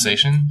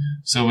 compensation.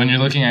 So when you're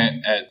looking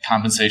at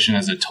compensation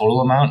as a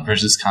total amount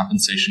versus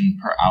compensation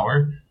per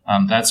hour,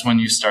 that's when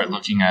you start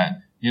looking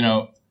at,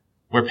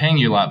 we're paying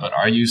you a lot, but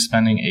are you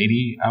spending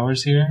 80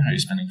 hours here? Are you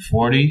spending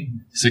 40,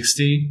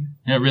 60?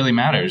 It really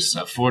matters.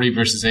 40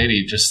 versus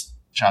 80 just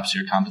chops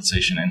your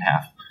compensation in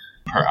half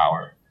per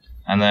hour.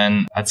 And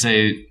then I'd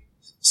say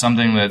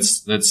something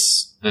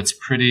that's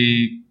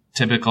pretty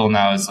typical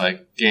now is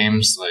like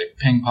games like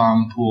ping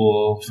pong,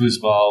 pool,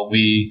 foosball,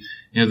 Wii.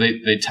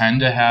 They tend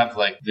to have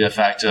like the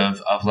effect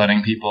of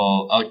letting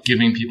people,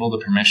 giving people the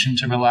permission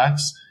to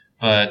relax,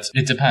 but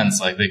it depends.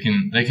 Like they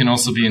can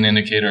also be an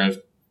indicator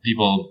of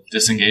people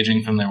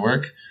disengaging from their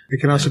work. It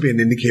can also be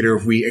an indicator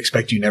of we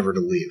expect you never to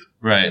leave.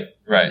 Right.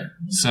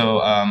 So,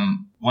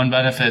 one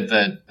benefit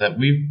that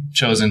we've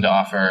chosen to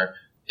offer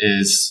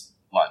is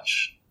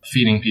lunch.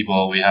 Feeding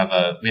people. We have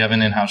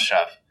an in-house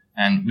chef,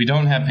 and we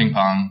don't have ping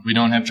pong. We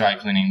don't have dry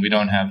cleaning. We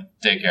don't have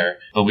daycare,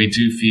 but we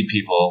do feed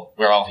people.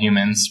 We're all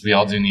humans. We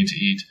all do need to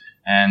eat,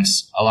 and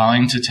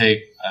allowing to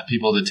take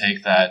people to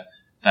take that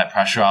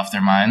pressure off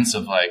their minds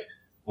of like,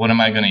 what am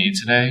I going to eat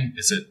today?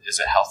 Is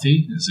it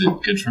healthy? Is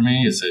it good for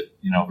me? Is it,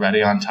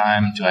 ready on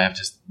time? Do I have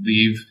to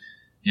leave,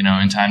 in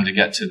time to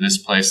get to this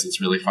place that's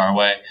really far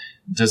away?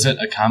 Does it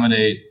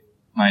accommodate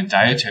my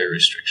dietary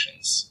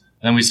restrictions?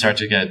 Then we start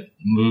to get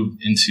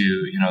moved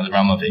into, the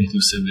realm of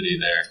inclusivity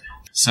there.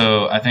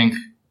 So I think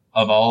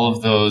of all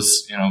of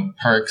those,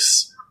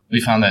 perks,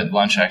 we found that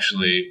lunch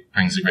actually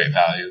brings a great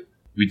value.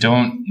 We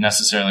don't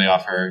necessarily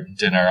offer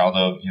dinner,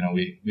 although,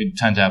 we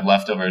tend to have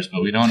leftovers,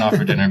 but we don't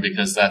offer dinner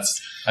because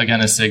that's,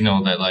 again, a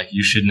signal that,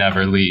 you should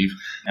never leave.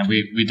 And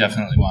we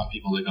definitely want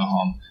people to go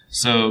home.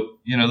 So,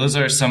 those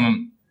are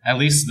some, at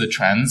least the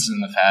trends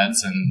and the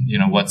fads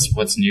and,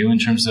 what's new in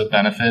terms of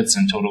benefits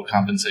and total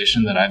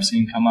compensation that I've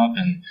seen come up,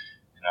 and,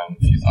 a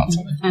few thoughts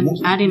on it.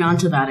 And adding on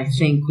to that, I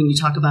think when you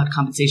talk about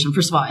compensation,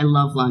 first of all, I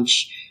love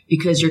lunch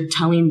because you're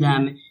telling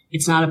them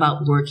it's not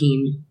about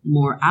working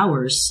more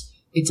hours.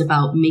 It's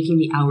about making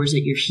the hours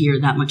that you're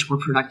here that much more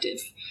productive.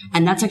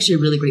 And that's actually a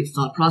really great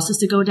thought process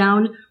to go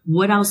down.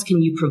 What else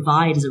can you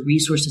provide as a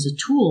resource, as a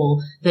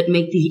tool that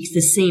make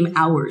the same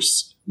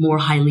hours more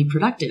highly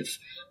productive?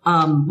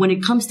 When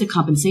it comes to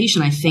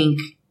compensation, I think,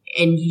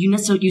 and you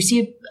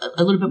see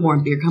a little bit more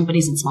in bigger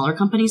companies and smaller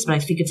companies, but I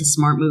think it's a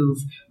smart move,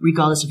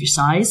 regardless of your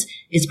size,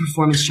 is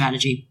performance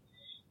strategy.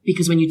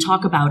 Because when you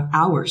talk about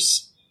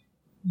hours,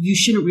 you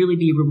shouldn't really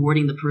be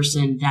rewarding the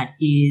person that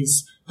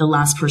is the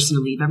last person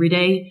to leave every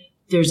day.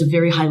 There's a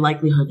very high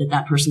likelihood that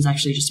that person's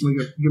actually just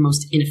your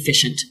most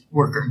inefficient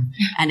worker.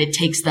 And it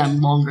takes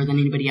them longer than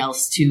anybody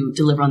else to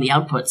deliver on the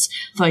outputs.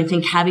 So I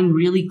think having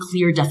really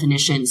clear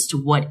definitions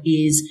to what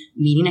is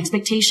meeting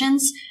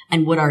expectations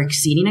and what are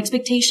exceeding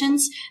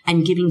expectations,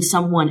 and giving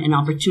someone an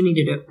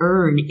opportunity to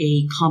earn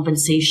a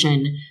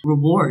compensation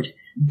reward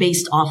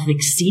based off of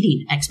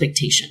exceeding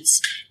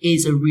expectations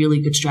is a really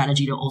good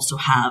strategy to also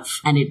have.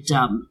 And it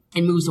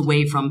moves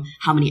away from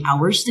how many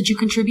hours did you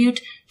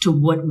contribute to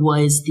what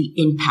was the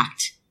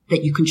impact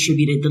that you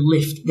contributed, the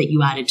lift that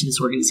you added to this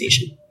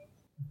organization.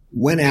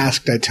 When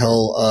asked, I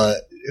tell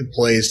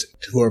employees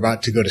who are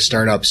about to go to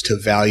startups to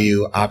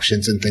value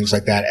options and things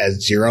like that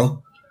as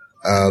zero,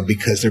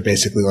 because they're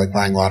basically like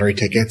buying lottery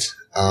tickets.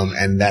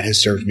 And that has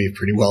served me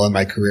pretty well in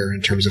my career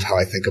in terms of how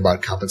I think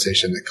about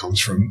compensation that comes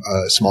from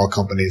small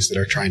companies that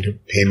are trying to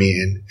pay me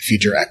in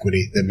future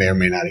equity that may or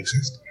may not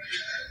exist.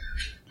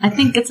 I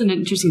think it's an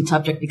interesting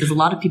subject because a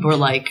lot of people are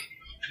like,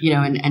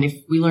 and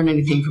if we learn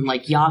anything from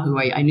like Yahoo,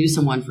 I knew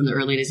someone from the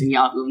early days in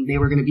Yahoo, and they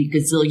were going to be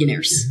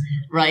gazillionaires,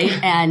 right?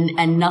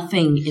 And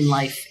nothing in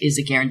life is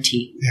a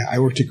guarantee. Yeah, I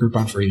worked at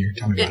Groupon for a year.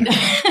 Tell me about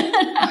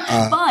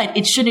it. But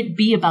it shouldn't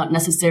be about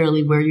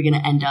necessarily where you're going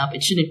to end up.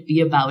 It shouldn't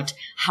be about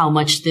how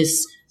much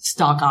this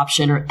stock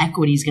option or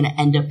equity is going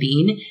to end up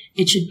being.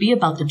 It should be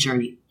about the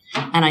journey.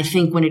 And I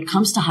think when it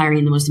comes to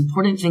hiring, the most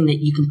important thing that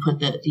you can put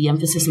the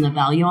emphasis and the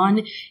value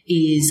on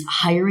is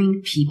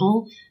hiring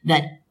people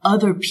that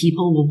other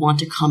people will want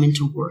to come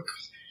into work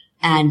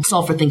and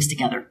solve for things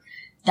together.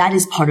 That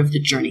is part of the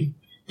journey.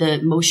 The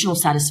emotional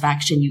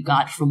satisfaction you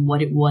got from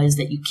what it was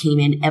that you came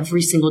in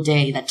every single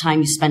day, that time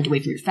you spent away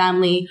from your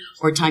family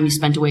or time you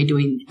spent away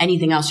doing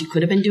anything else you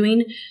could have been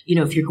doing.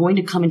 If you're going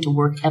to come into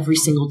work every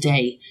single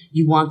day,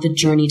 you want the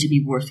journey to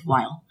be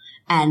worthwhile.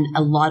 And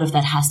a lot of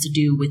that has to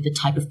do with the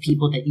type of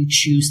people that you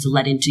choose to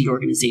let into your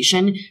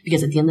organization.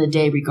 Because at the end of the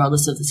day,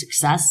 regardless of the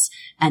success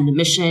and the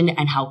mission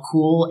and how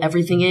cool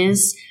everything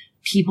is,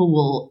 people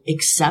will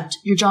accept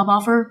your job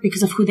offer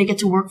because of who they get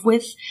to work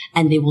with,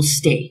 and they will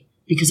stay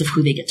because of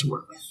who they get to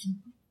work with.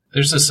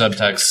 There's a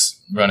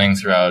subtext running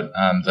throughout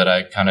that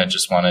I kind of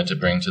just wanted to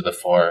bring to the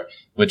fore,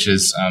 which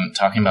is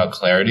talking about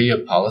clarity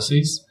of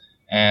policies.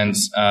 And,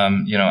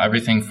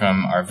 everything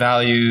from our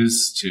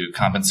values to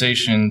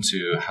compensation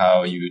to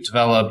how you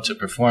develop to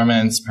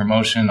performance,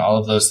 promotion, all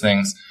of those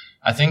things.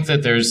 I think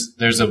that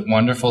there's a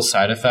wonderful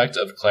side effect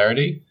of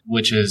clarity,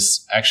 which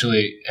is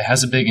actually, it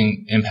has a big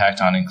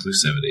impact on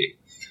inclusivity.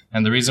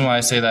 And the reason why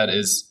I say that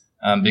is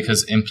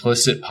because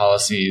implicit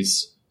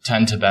policies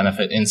tend to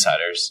benefit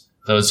insiders,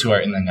 those who are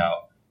in the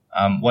know.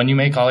 When you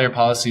make all your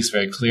policies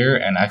very clear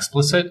and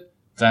explicit,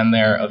 then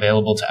they're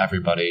available to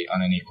everybody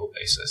on an equal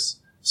basis.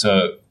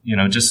 So,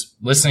 just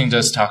listening to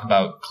us talk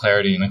about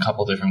clarity in a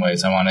couple different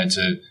ways, I wanted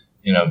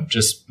to,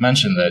 just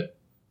mention that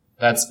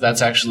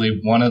that's actually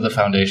one of the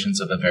foundations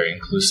of a very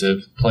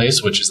inclusive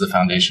place, which is the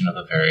foundation of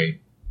a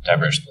very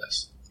diverse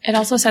place. It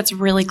also sets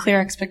really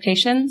clear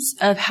expectations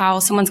of how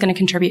someone's going to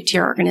contribute to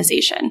your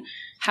organization.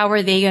 How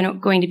are they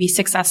going to be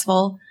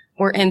successful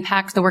or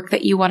impact the work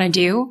that you want to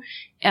do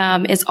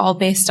is all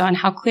based on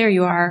how clear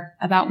you are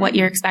about what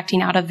you're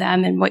expecting out of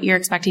them and what you're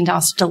expecting to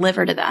also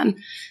deliver to them.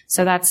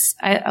 So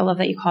I love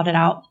that you called it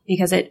out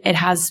because it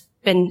has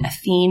been a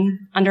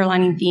theme,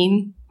 underlining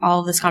theme, all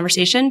of this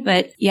conversation.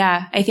 But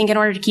yeah, I think in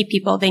order to keep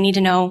people, they need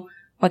to know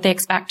what they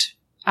expect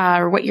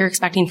or what you're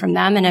expecting from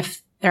them and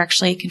if they're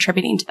actually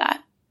contributing to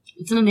that.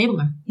 It's an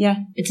enabler. Yeah.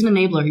 It's an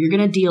enabler. You're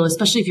going to deal,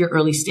 especially if you're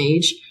early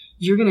stage,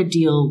 you're going to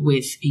deal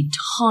with a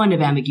ton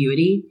of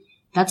ambiguity.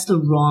 That's the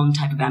wrong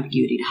type of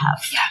ambiguity to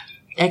have.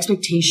 Yeah.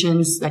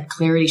 Expectations, that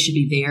clarity should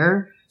be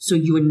there. So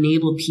you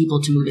enable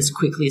people to move as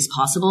quickly as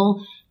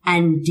possible.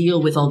 and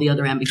deal with all the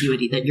other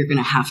ambiguity that you're going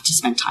to have to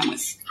spend time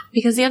with.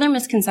 Because the other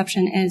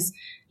misconception is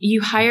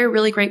you hire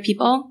really great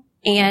people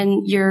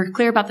and you're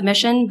clear about the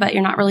mission, but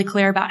you're not really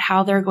clear about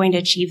how they're going to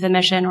achieve the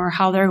mission or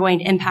how they're going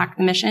to impact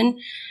the mission,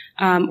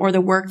 or the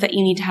work that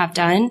you need to have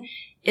done,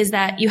 is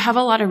that you have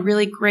a lot of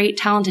really great,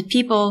 talented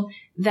people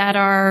that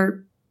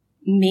are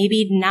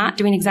maybe not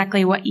doing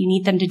exactly what you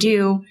need them to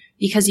do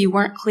because you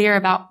weren't clear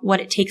about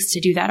what it takes to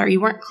do that, or you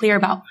weren't clear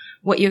about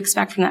what you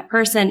expect from that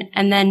person.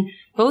 And then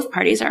both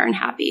parties are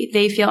unhappy.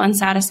 They feel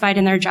unsatisfied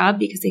in their job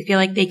because they feel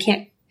like they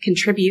can't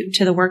contribute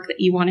to the work that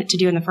you wanted to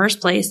do in the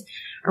first place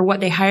or what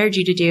they hired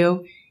you to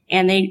do.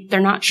 And they're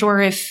not sure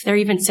if they're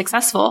even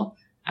successful,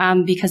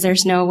 because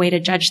there's no way to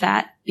judge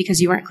that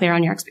because you weren't clear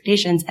on your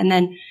expectations. And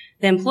then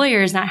the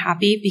employer is not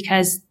happy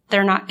because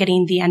they're not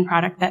getting the end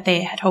product that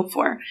they had hoped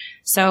for.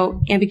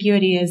 So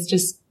ambiguity is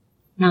just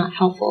not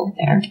helpful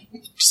there.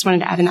 Just wanted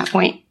to add in that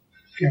point.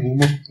 Yeah,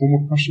 one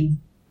more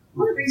question.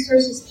 What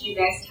resources do you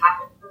guys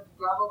have for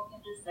level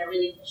campus that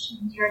really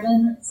mission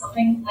driven?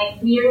 Something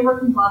like we are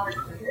working with a lot of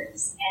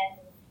recruiters and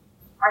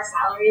our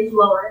salary is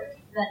lower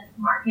than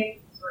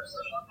market for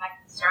social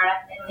impact and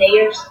startup, and they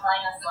are just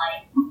telling us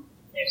like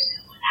there's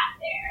no one out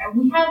there. And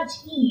we have a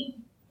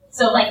team.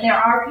 So like there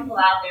are people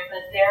out there,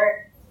 but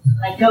they're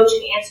like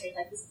go-to answers.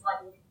 Like this is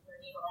like looking for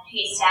a needle in a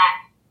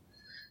haystack.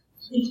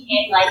 We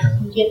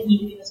can't need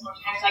to do this more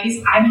time. So I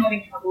guess I'm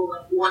having trouble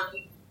like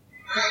working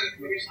with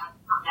recruiters on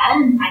that,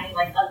 and I need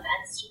like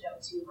events to go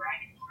to where I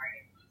can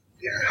target.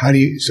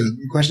 Yeah. So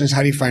the question is,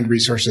 how do you find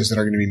resources that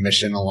are going to be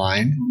mission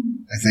aligned?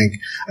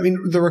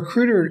 Mm-hmm.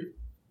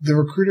 The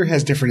recruiter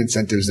has different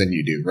incentives than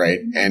you do, right?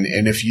 And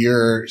if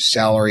your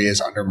salary is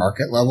under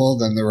market level,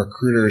 then the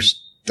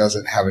recruiters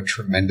doesn't have a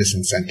tremendous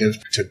incentive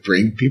to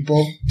bring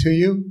people to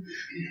you.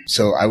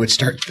 So I would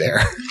start there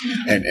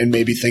and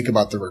maybe think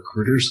about the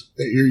recruiters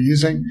that you're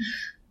using.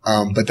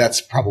 But that's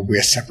probably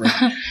a separate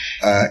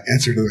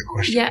answer to the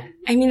question. Yeah.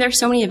 There's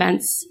so many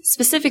events,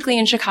 specifically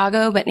in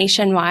Chicago, but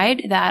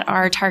nationwide, that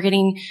are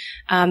targeting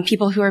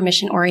people who are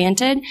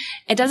mission-oriented.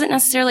 It doesn't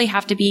necessarily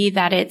have to be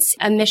that it's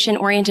a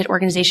mission-oriented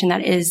organization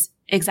that is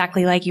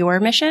exactly like your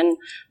mission,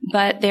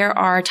 but there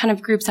are a ton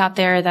of groups out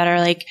there that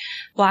are like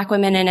Black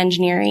women in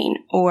engineering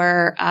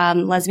or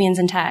lesbians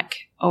in tech,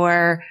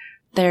 or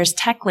there's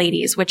Tech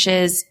Ladies, which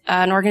is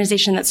an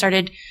organization that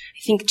started, I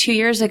think, 2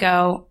 years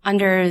ago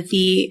under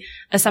the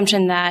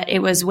assumption that it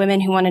was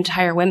women who wanted to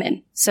hire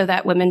women so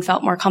that women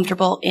felt more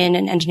comfortable in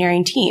an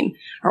engineering team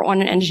or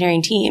on an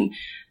engineering team.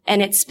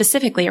 And it's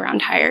specifically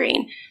around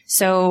hiring.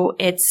 So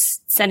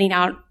it's sending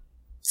out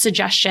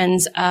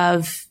suggestions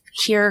of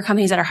here are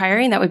companies that are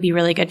hiring that would be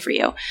really good for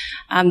you.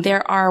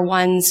 There are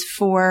ones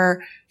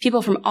for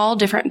people from all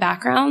different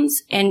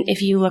backgrounds. And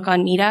if you look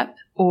on Meetup,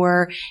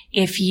 or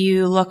if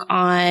you look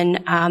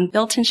on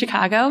Built in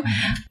Chicago,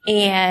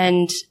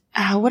 and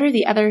what are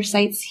the other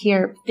sites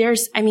here?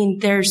 There's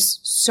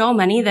so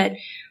many that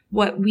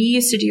what we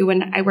used to do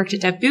when I worked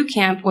at Dev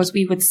Bootcamp was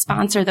we would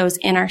sponsor those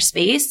in our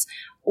space,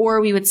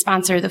 or we would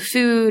sponsor the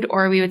food,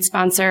 or we would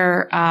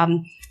sponsor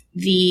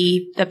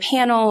the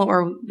panel,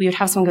 or we would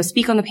have someone go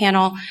speak on the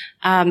panel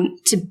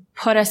to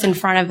put us in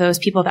front of those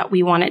people that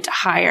we wanted to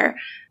hire.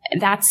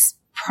 That's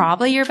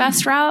probably your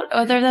best route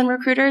other than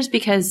recruiters,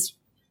 because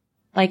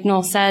like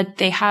Noel said,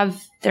 they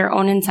have their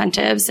own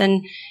incentives,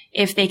 and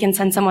if they can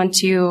send someone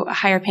to a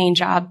higher paying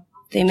job,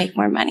 they make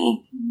more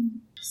money.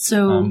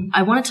 So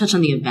I want to touch on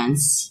the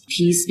events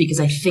piece, because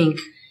I think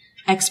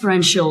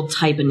experiential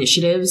type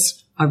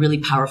initiatives are really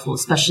powerful,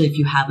 especially if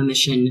you have a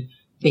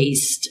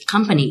mission-based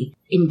company.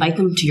 Invite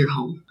them to your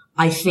home.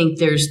 I think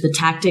there's the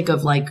tactic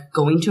of like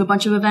going to a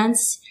bunch of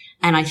events,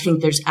 and I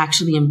think there's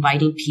actually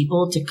inviting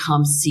people to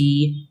come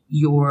see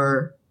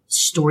your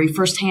story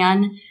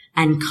firsthand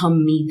and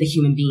come meet the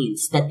human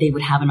beings that they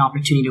would have an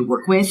opportunity to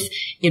work with.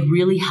 It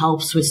really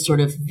helps with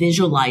sort of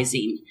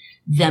visualizing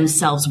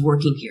themselves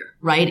working here,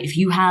 right? If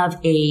you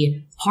have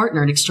a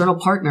partner, an external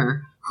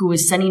partner who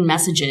is sending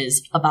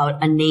messages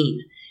about a name,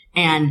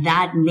 and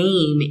that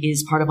name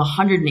is part of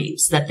 100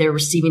 names that they're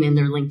receiving in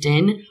their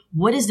LinkedIn,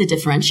 what is the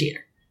differentiator,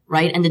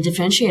 right? And the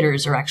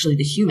differentiators are actually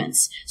the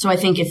humans. So I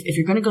think if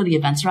you're going to go the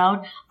events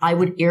route, I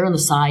would err on the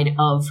side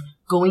of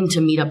going to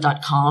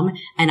meetup.com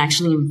and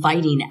actually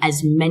inviting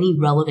as many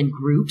relevant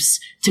groups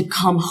to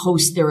come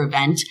host their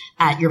event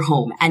at your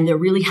home. And they're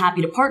really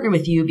happy to partner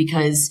with you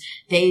because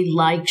they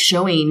like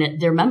showing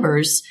their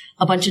members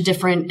a bunch of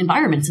different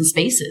environments and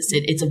spaces.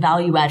 It's a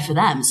value add for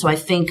them. So I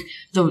think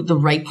the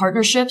right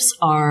partnerships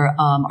are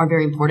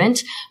very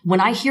important. When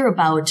I hear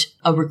about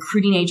a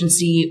recruiting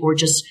agency or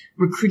just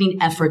recruiting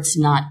efforts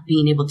not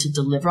being able to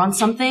deliver on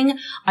something,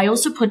 I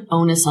also put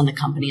onus on the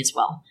company as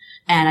well.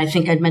 And I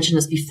think I'd mentioned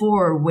this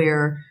before,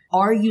 where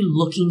are you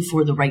looking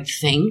for the right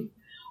thing?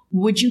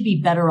 Would you be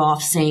better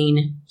off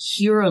saying,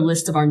 here are a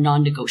list of our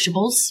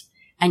non-negotiables,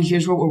 and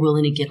here's what we're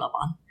willing to give up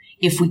on?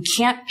 If we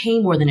can't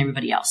pay more than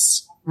everybody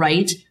else,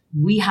 right,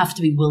 we have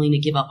to be willing to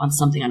give up on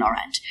something on our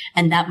end.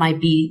 And that might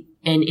be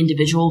an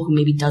individual who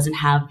maybe doesn't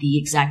have the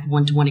exact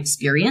one-to-one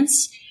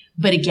experience,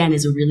 but again,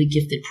 is a really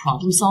gifted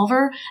problem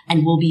solver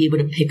and will be able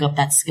to pick up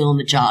that skill in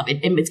the job.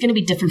 It's going to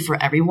be different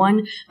for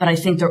everyone, but I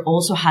think there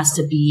also has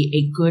to be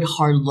a good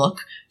hard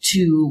look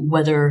to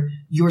whether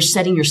you're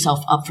setting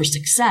yourself up for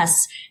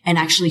success and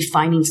actually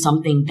finding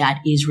something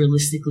that is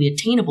realistically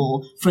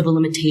attainable for the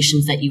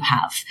limitations that you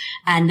have.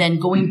 And then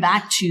going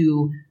back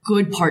to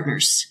good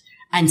partners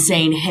and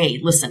saying, hey,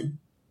 listen,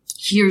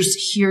 here's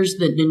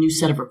the new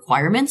set of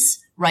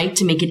requirements, right?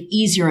 To make it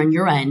easier on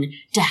your end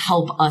to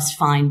help us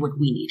find what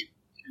we need.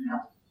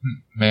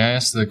 May I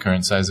ask the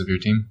current size of your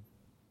team?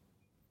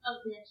 Of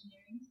the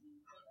engineering team?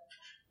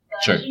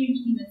 Sure. The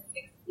engineering team is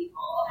 6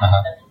 people. Uh-huh.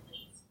 And the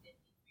company is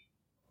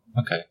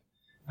 53. Okay.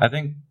 I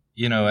think,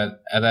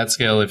 at that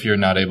scale, if you're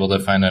not able to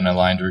find an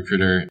aligned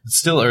recruiter, it's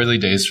still early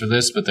days for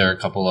this, but there are a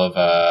couple of,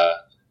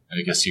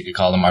 I guess you could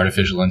call them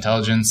artificial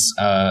intelligence,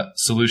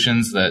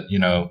 solutions that,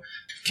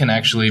 can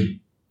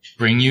actually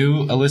bring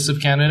you a list of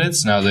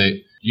candidates. Now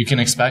you can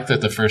expect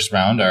that the first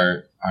round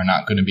are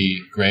not going to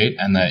be great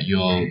and that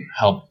you'll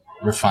help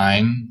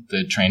refine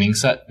the training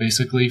set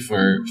basically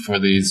for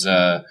these,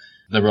 the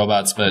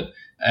robots. But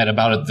at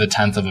about the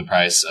 10th of the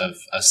price of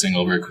a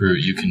single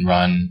recruit, you can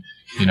run,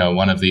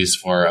 one of these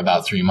for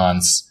about 3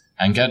 months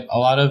and get a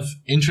lot of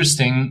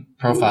interesting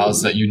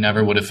profiles that you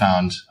never would have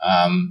found.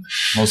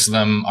 Most of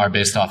them are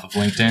based off of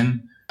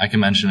LinkedIn. I can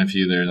mention a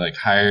few. They're like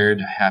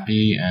Hired,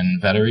 Happy, and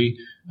Vettery.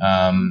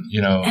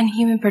 And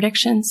Human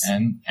Predictions.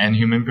 And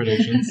Human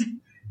Predictions.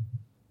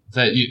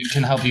 That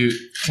can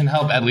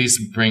help at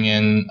least bring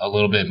in a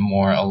little bit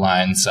more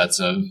aligned sets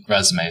of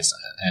resumes.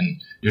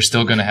 And you're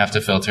still going to have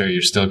to filter.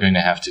 You're still going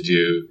to have to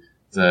do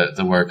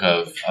the work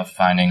of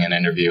finding and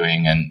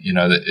interviewing. And,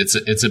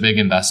 it's a big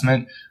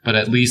investment, but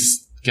at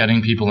least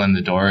getting people in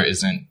the door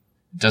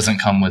doesn't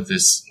come with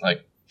this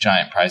like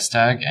giant price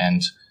tag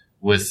and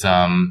with,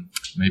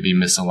 maybe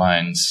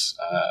misaligned,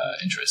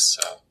 interests.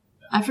 So.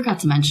 I forgot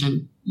to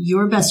mention,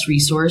 your best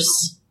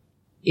resource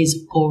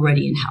is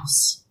already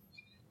in-house,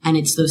 and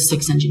it's those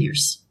 6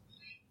 engineers.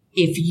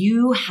 If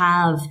you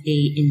have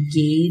a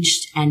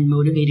engaged and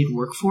motivated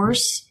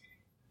workforce,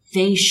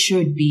 they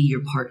should be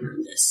your partner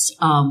in this.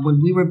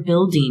 When we were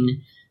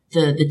building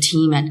the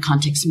team at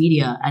Context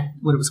Media, at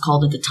what it was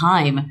called at the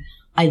time,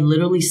 I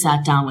literally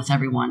sat down with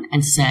everyone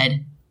and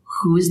said,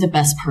 who is the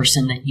best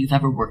person that you've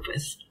ever worked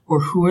with? Or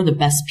who are the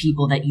best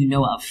people that you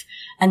know of?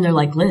 And they're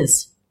like,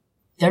 Liz,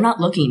 they're not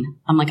looking.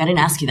 I'm like, I didn't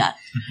ask you that.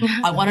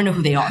 I want to know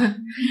who they are.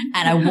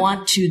 And I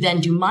want to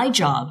then do my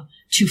job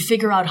to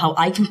figure out how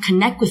I can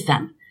connect with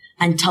them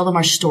and tell them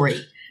our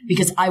story.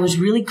 Because I was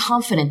really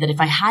confident that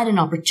if I had an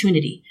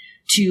opportunity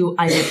to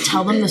either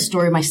tell them the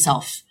story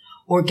myself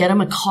or get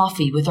them a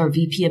coffee with our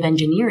VP of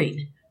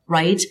engineering,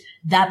 right?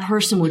 That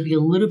person would be a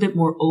little bit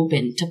more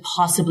open to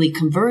possibly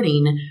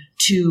converting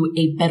to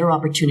a better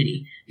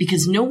opportunity,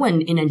 because no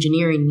one in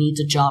engineering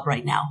needs a job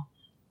right now,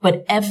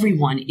 but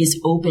everyone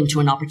is open to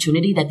an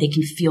opportunity that they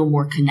can feel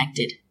more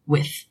connected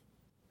with.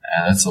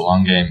 Yeah, that's a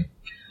long game.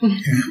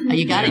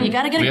 You got to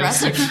get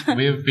aggressive.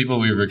 We have people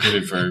we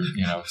recruited for,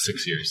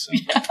 6 years. So.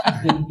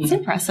 It's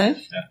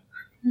impressive.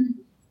 Yeah.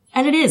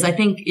 And it is. I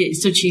think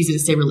it's so cheesy to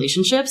say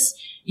relationships.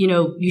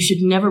 You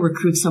should never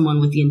recruit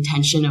someone with the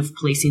intention of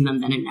placing them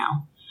then and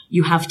now.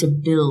 You have to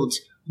build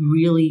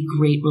really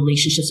great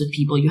relationships with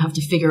people. You have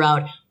to figure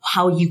out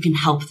how you can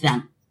help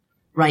them,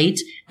 right?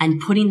 And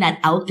putting that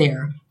out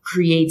there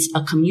creates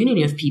a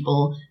community of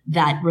people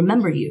that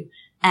remember you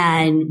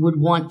and would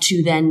want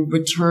to then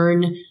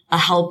return a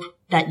help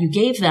that you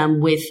gave them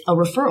with a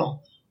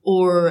referral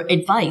or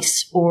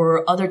advice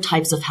or other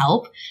types of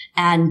help.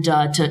 And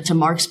to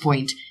Mark's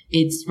point,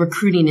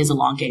 recruiting is a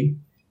long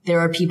game. There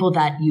are people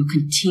that you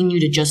continue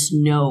to just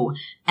know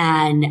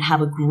and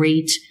have a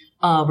great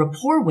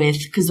rapport with,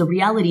 because the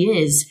reality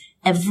is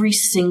every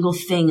single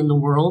thing in the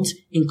world,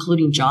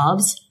 including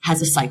jobs,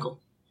 has a cycle.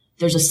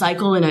 There's a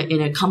cycle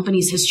in a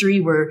company's history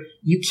where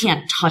you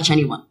can't touch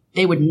anyone.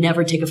 They would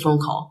never take a phone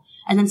call.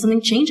 And then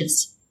something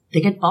changes.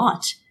 They get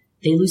bought.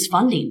 They lose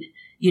funding.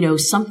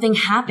 Something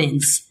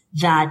happens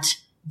that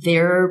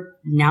they're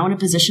now in a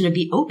position to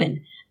be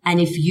open. And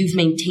if you've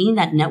maintained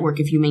that network,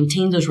 if you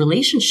maintain those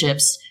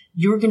relationships,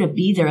 you're going to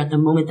be there at the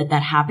moment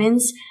that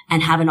happens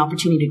and have an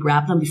opportunity to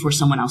grab them before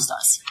someone else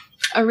does.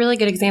 A really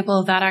good example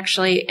of that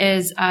actually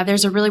is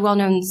there's a really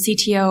well-known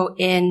CTO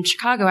in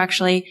Chicago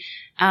actually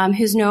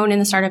who's known in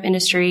the startup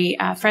industry,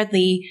 Fred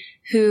Lee,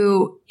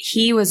 who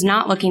he was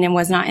not looking and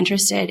was not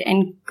interested.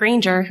 And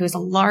Grainger, who is a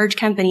large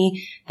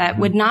company that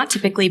would not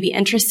typically be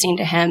interesting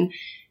to him,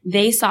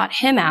 they sought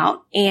him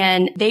out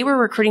and they were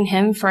recruiting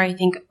him for, I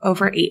think,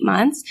 over 8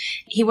 months.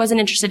 He wasn't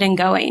interested in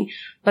going,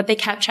 but they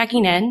kept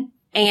checking in.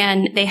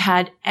 And they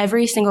had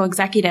every single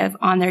executive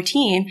on their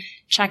team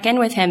check in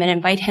with him and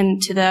invite him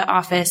to the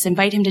office,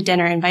 invite him to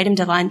dinner, invite him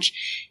to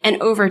lunch.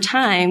 And over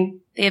time,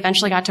 they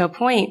eventually got to a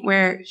point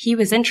where he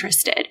was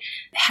interested.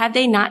 Had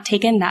they not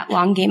taken that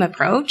long game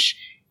approach,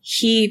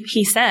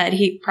 he said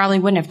he probably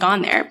wouldn't have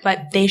gone there,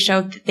 but they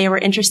showed that they were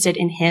interested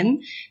in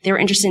him. They were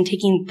interested in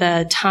taking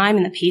the time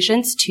and the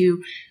patience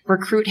to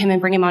recruit him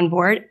and bring him on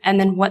board. And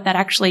then what that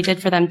actually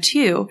did for them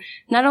too,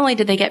 not only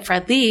did they get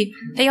Fred Lee,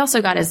 they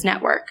also got his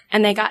network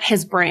and they got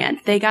his brand.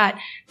 They got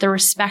the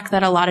respect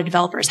that a lot of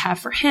developers have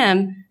for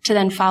him to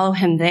then follow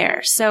him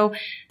there. So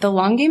the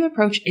long game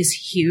approach is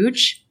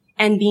huge,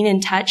 and being in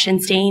touch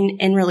and staying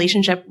in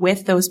relationship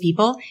with those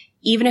people,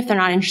 even if they're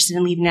not interested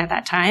in leaving at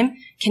that time,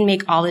 can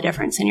make all the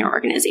difference in your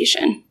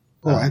organization.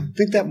 Well, I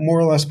think that more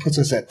or less puts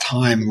us at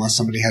time, unless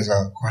somebody has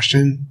a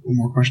question. One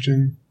more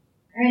question.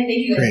 All right, thank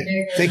you.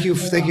 Great. Thank you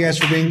guys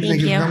for being.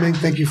 Thank you for coming.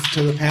 Thank you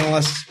to the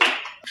panelists.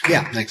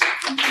 Yeah, thanks.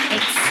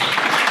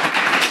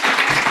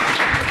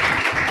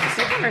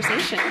 Good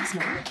conversation.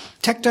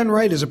 Tech Done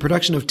Right is a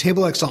production of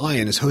TableXI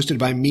and is hosted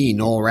by me,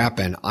 Noel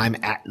Rappin. I'm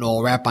at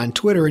Noel Rapp on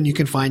Twitter, and you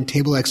can find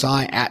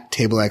TableXI at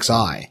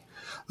TableXI.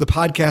 The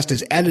podcast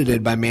is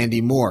edited by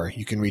Mandy Moore.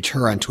 You can reach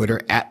her on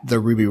Twitter at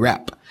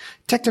TheRubyRep.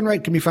 Tech Done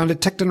Right can be found at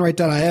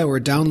techdoneright.io or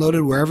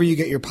downloaded wherever you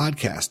get your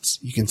podcasts.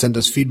 You can send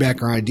us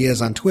feedback or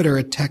ideas on Twitter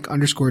at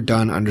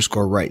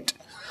tech_done_right.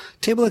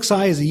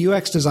 TableXI is a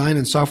UX design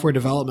and software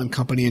development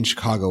company in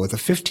Chicago with a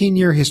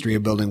 15-year history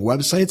of building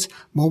websites,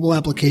 mobile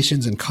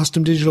applications, and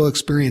custom digital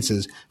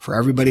experiences for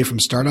everybody from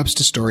startups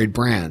to storied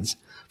brands.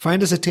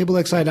 Find us at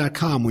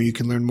tablexi.com where you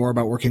can learn more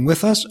about working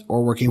with us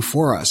or working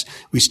for us.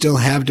 We still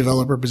have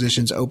developer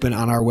positions open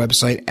on our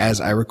website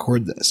as I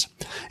record this.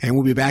 And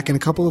we'll be back in a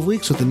couple of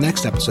weeks with the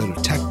next episode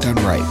of Tech Done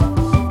Right.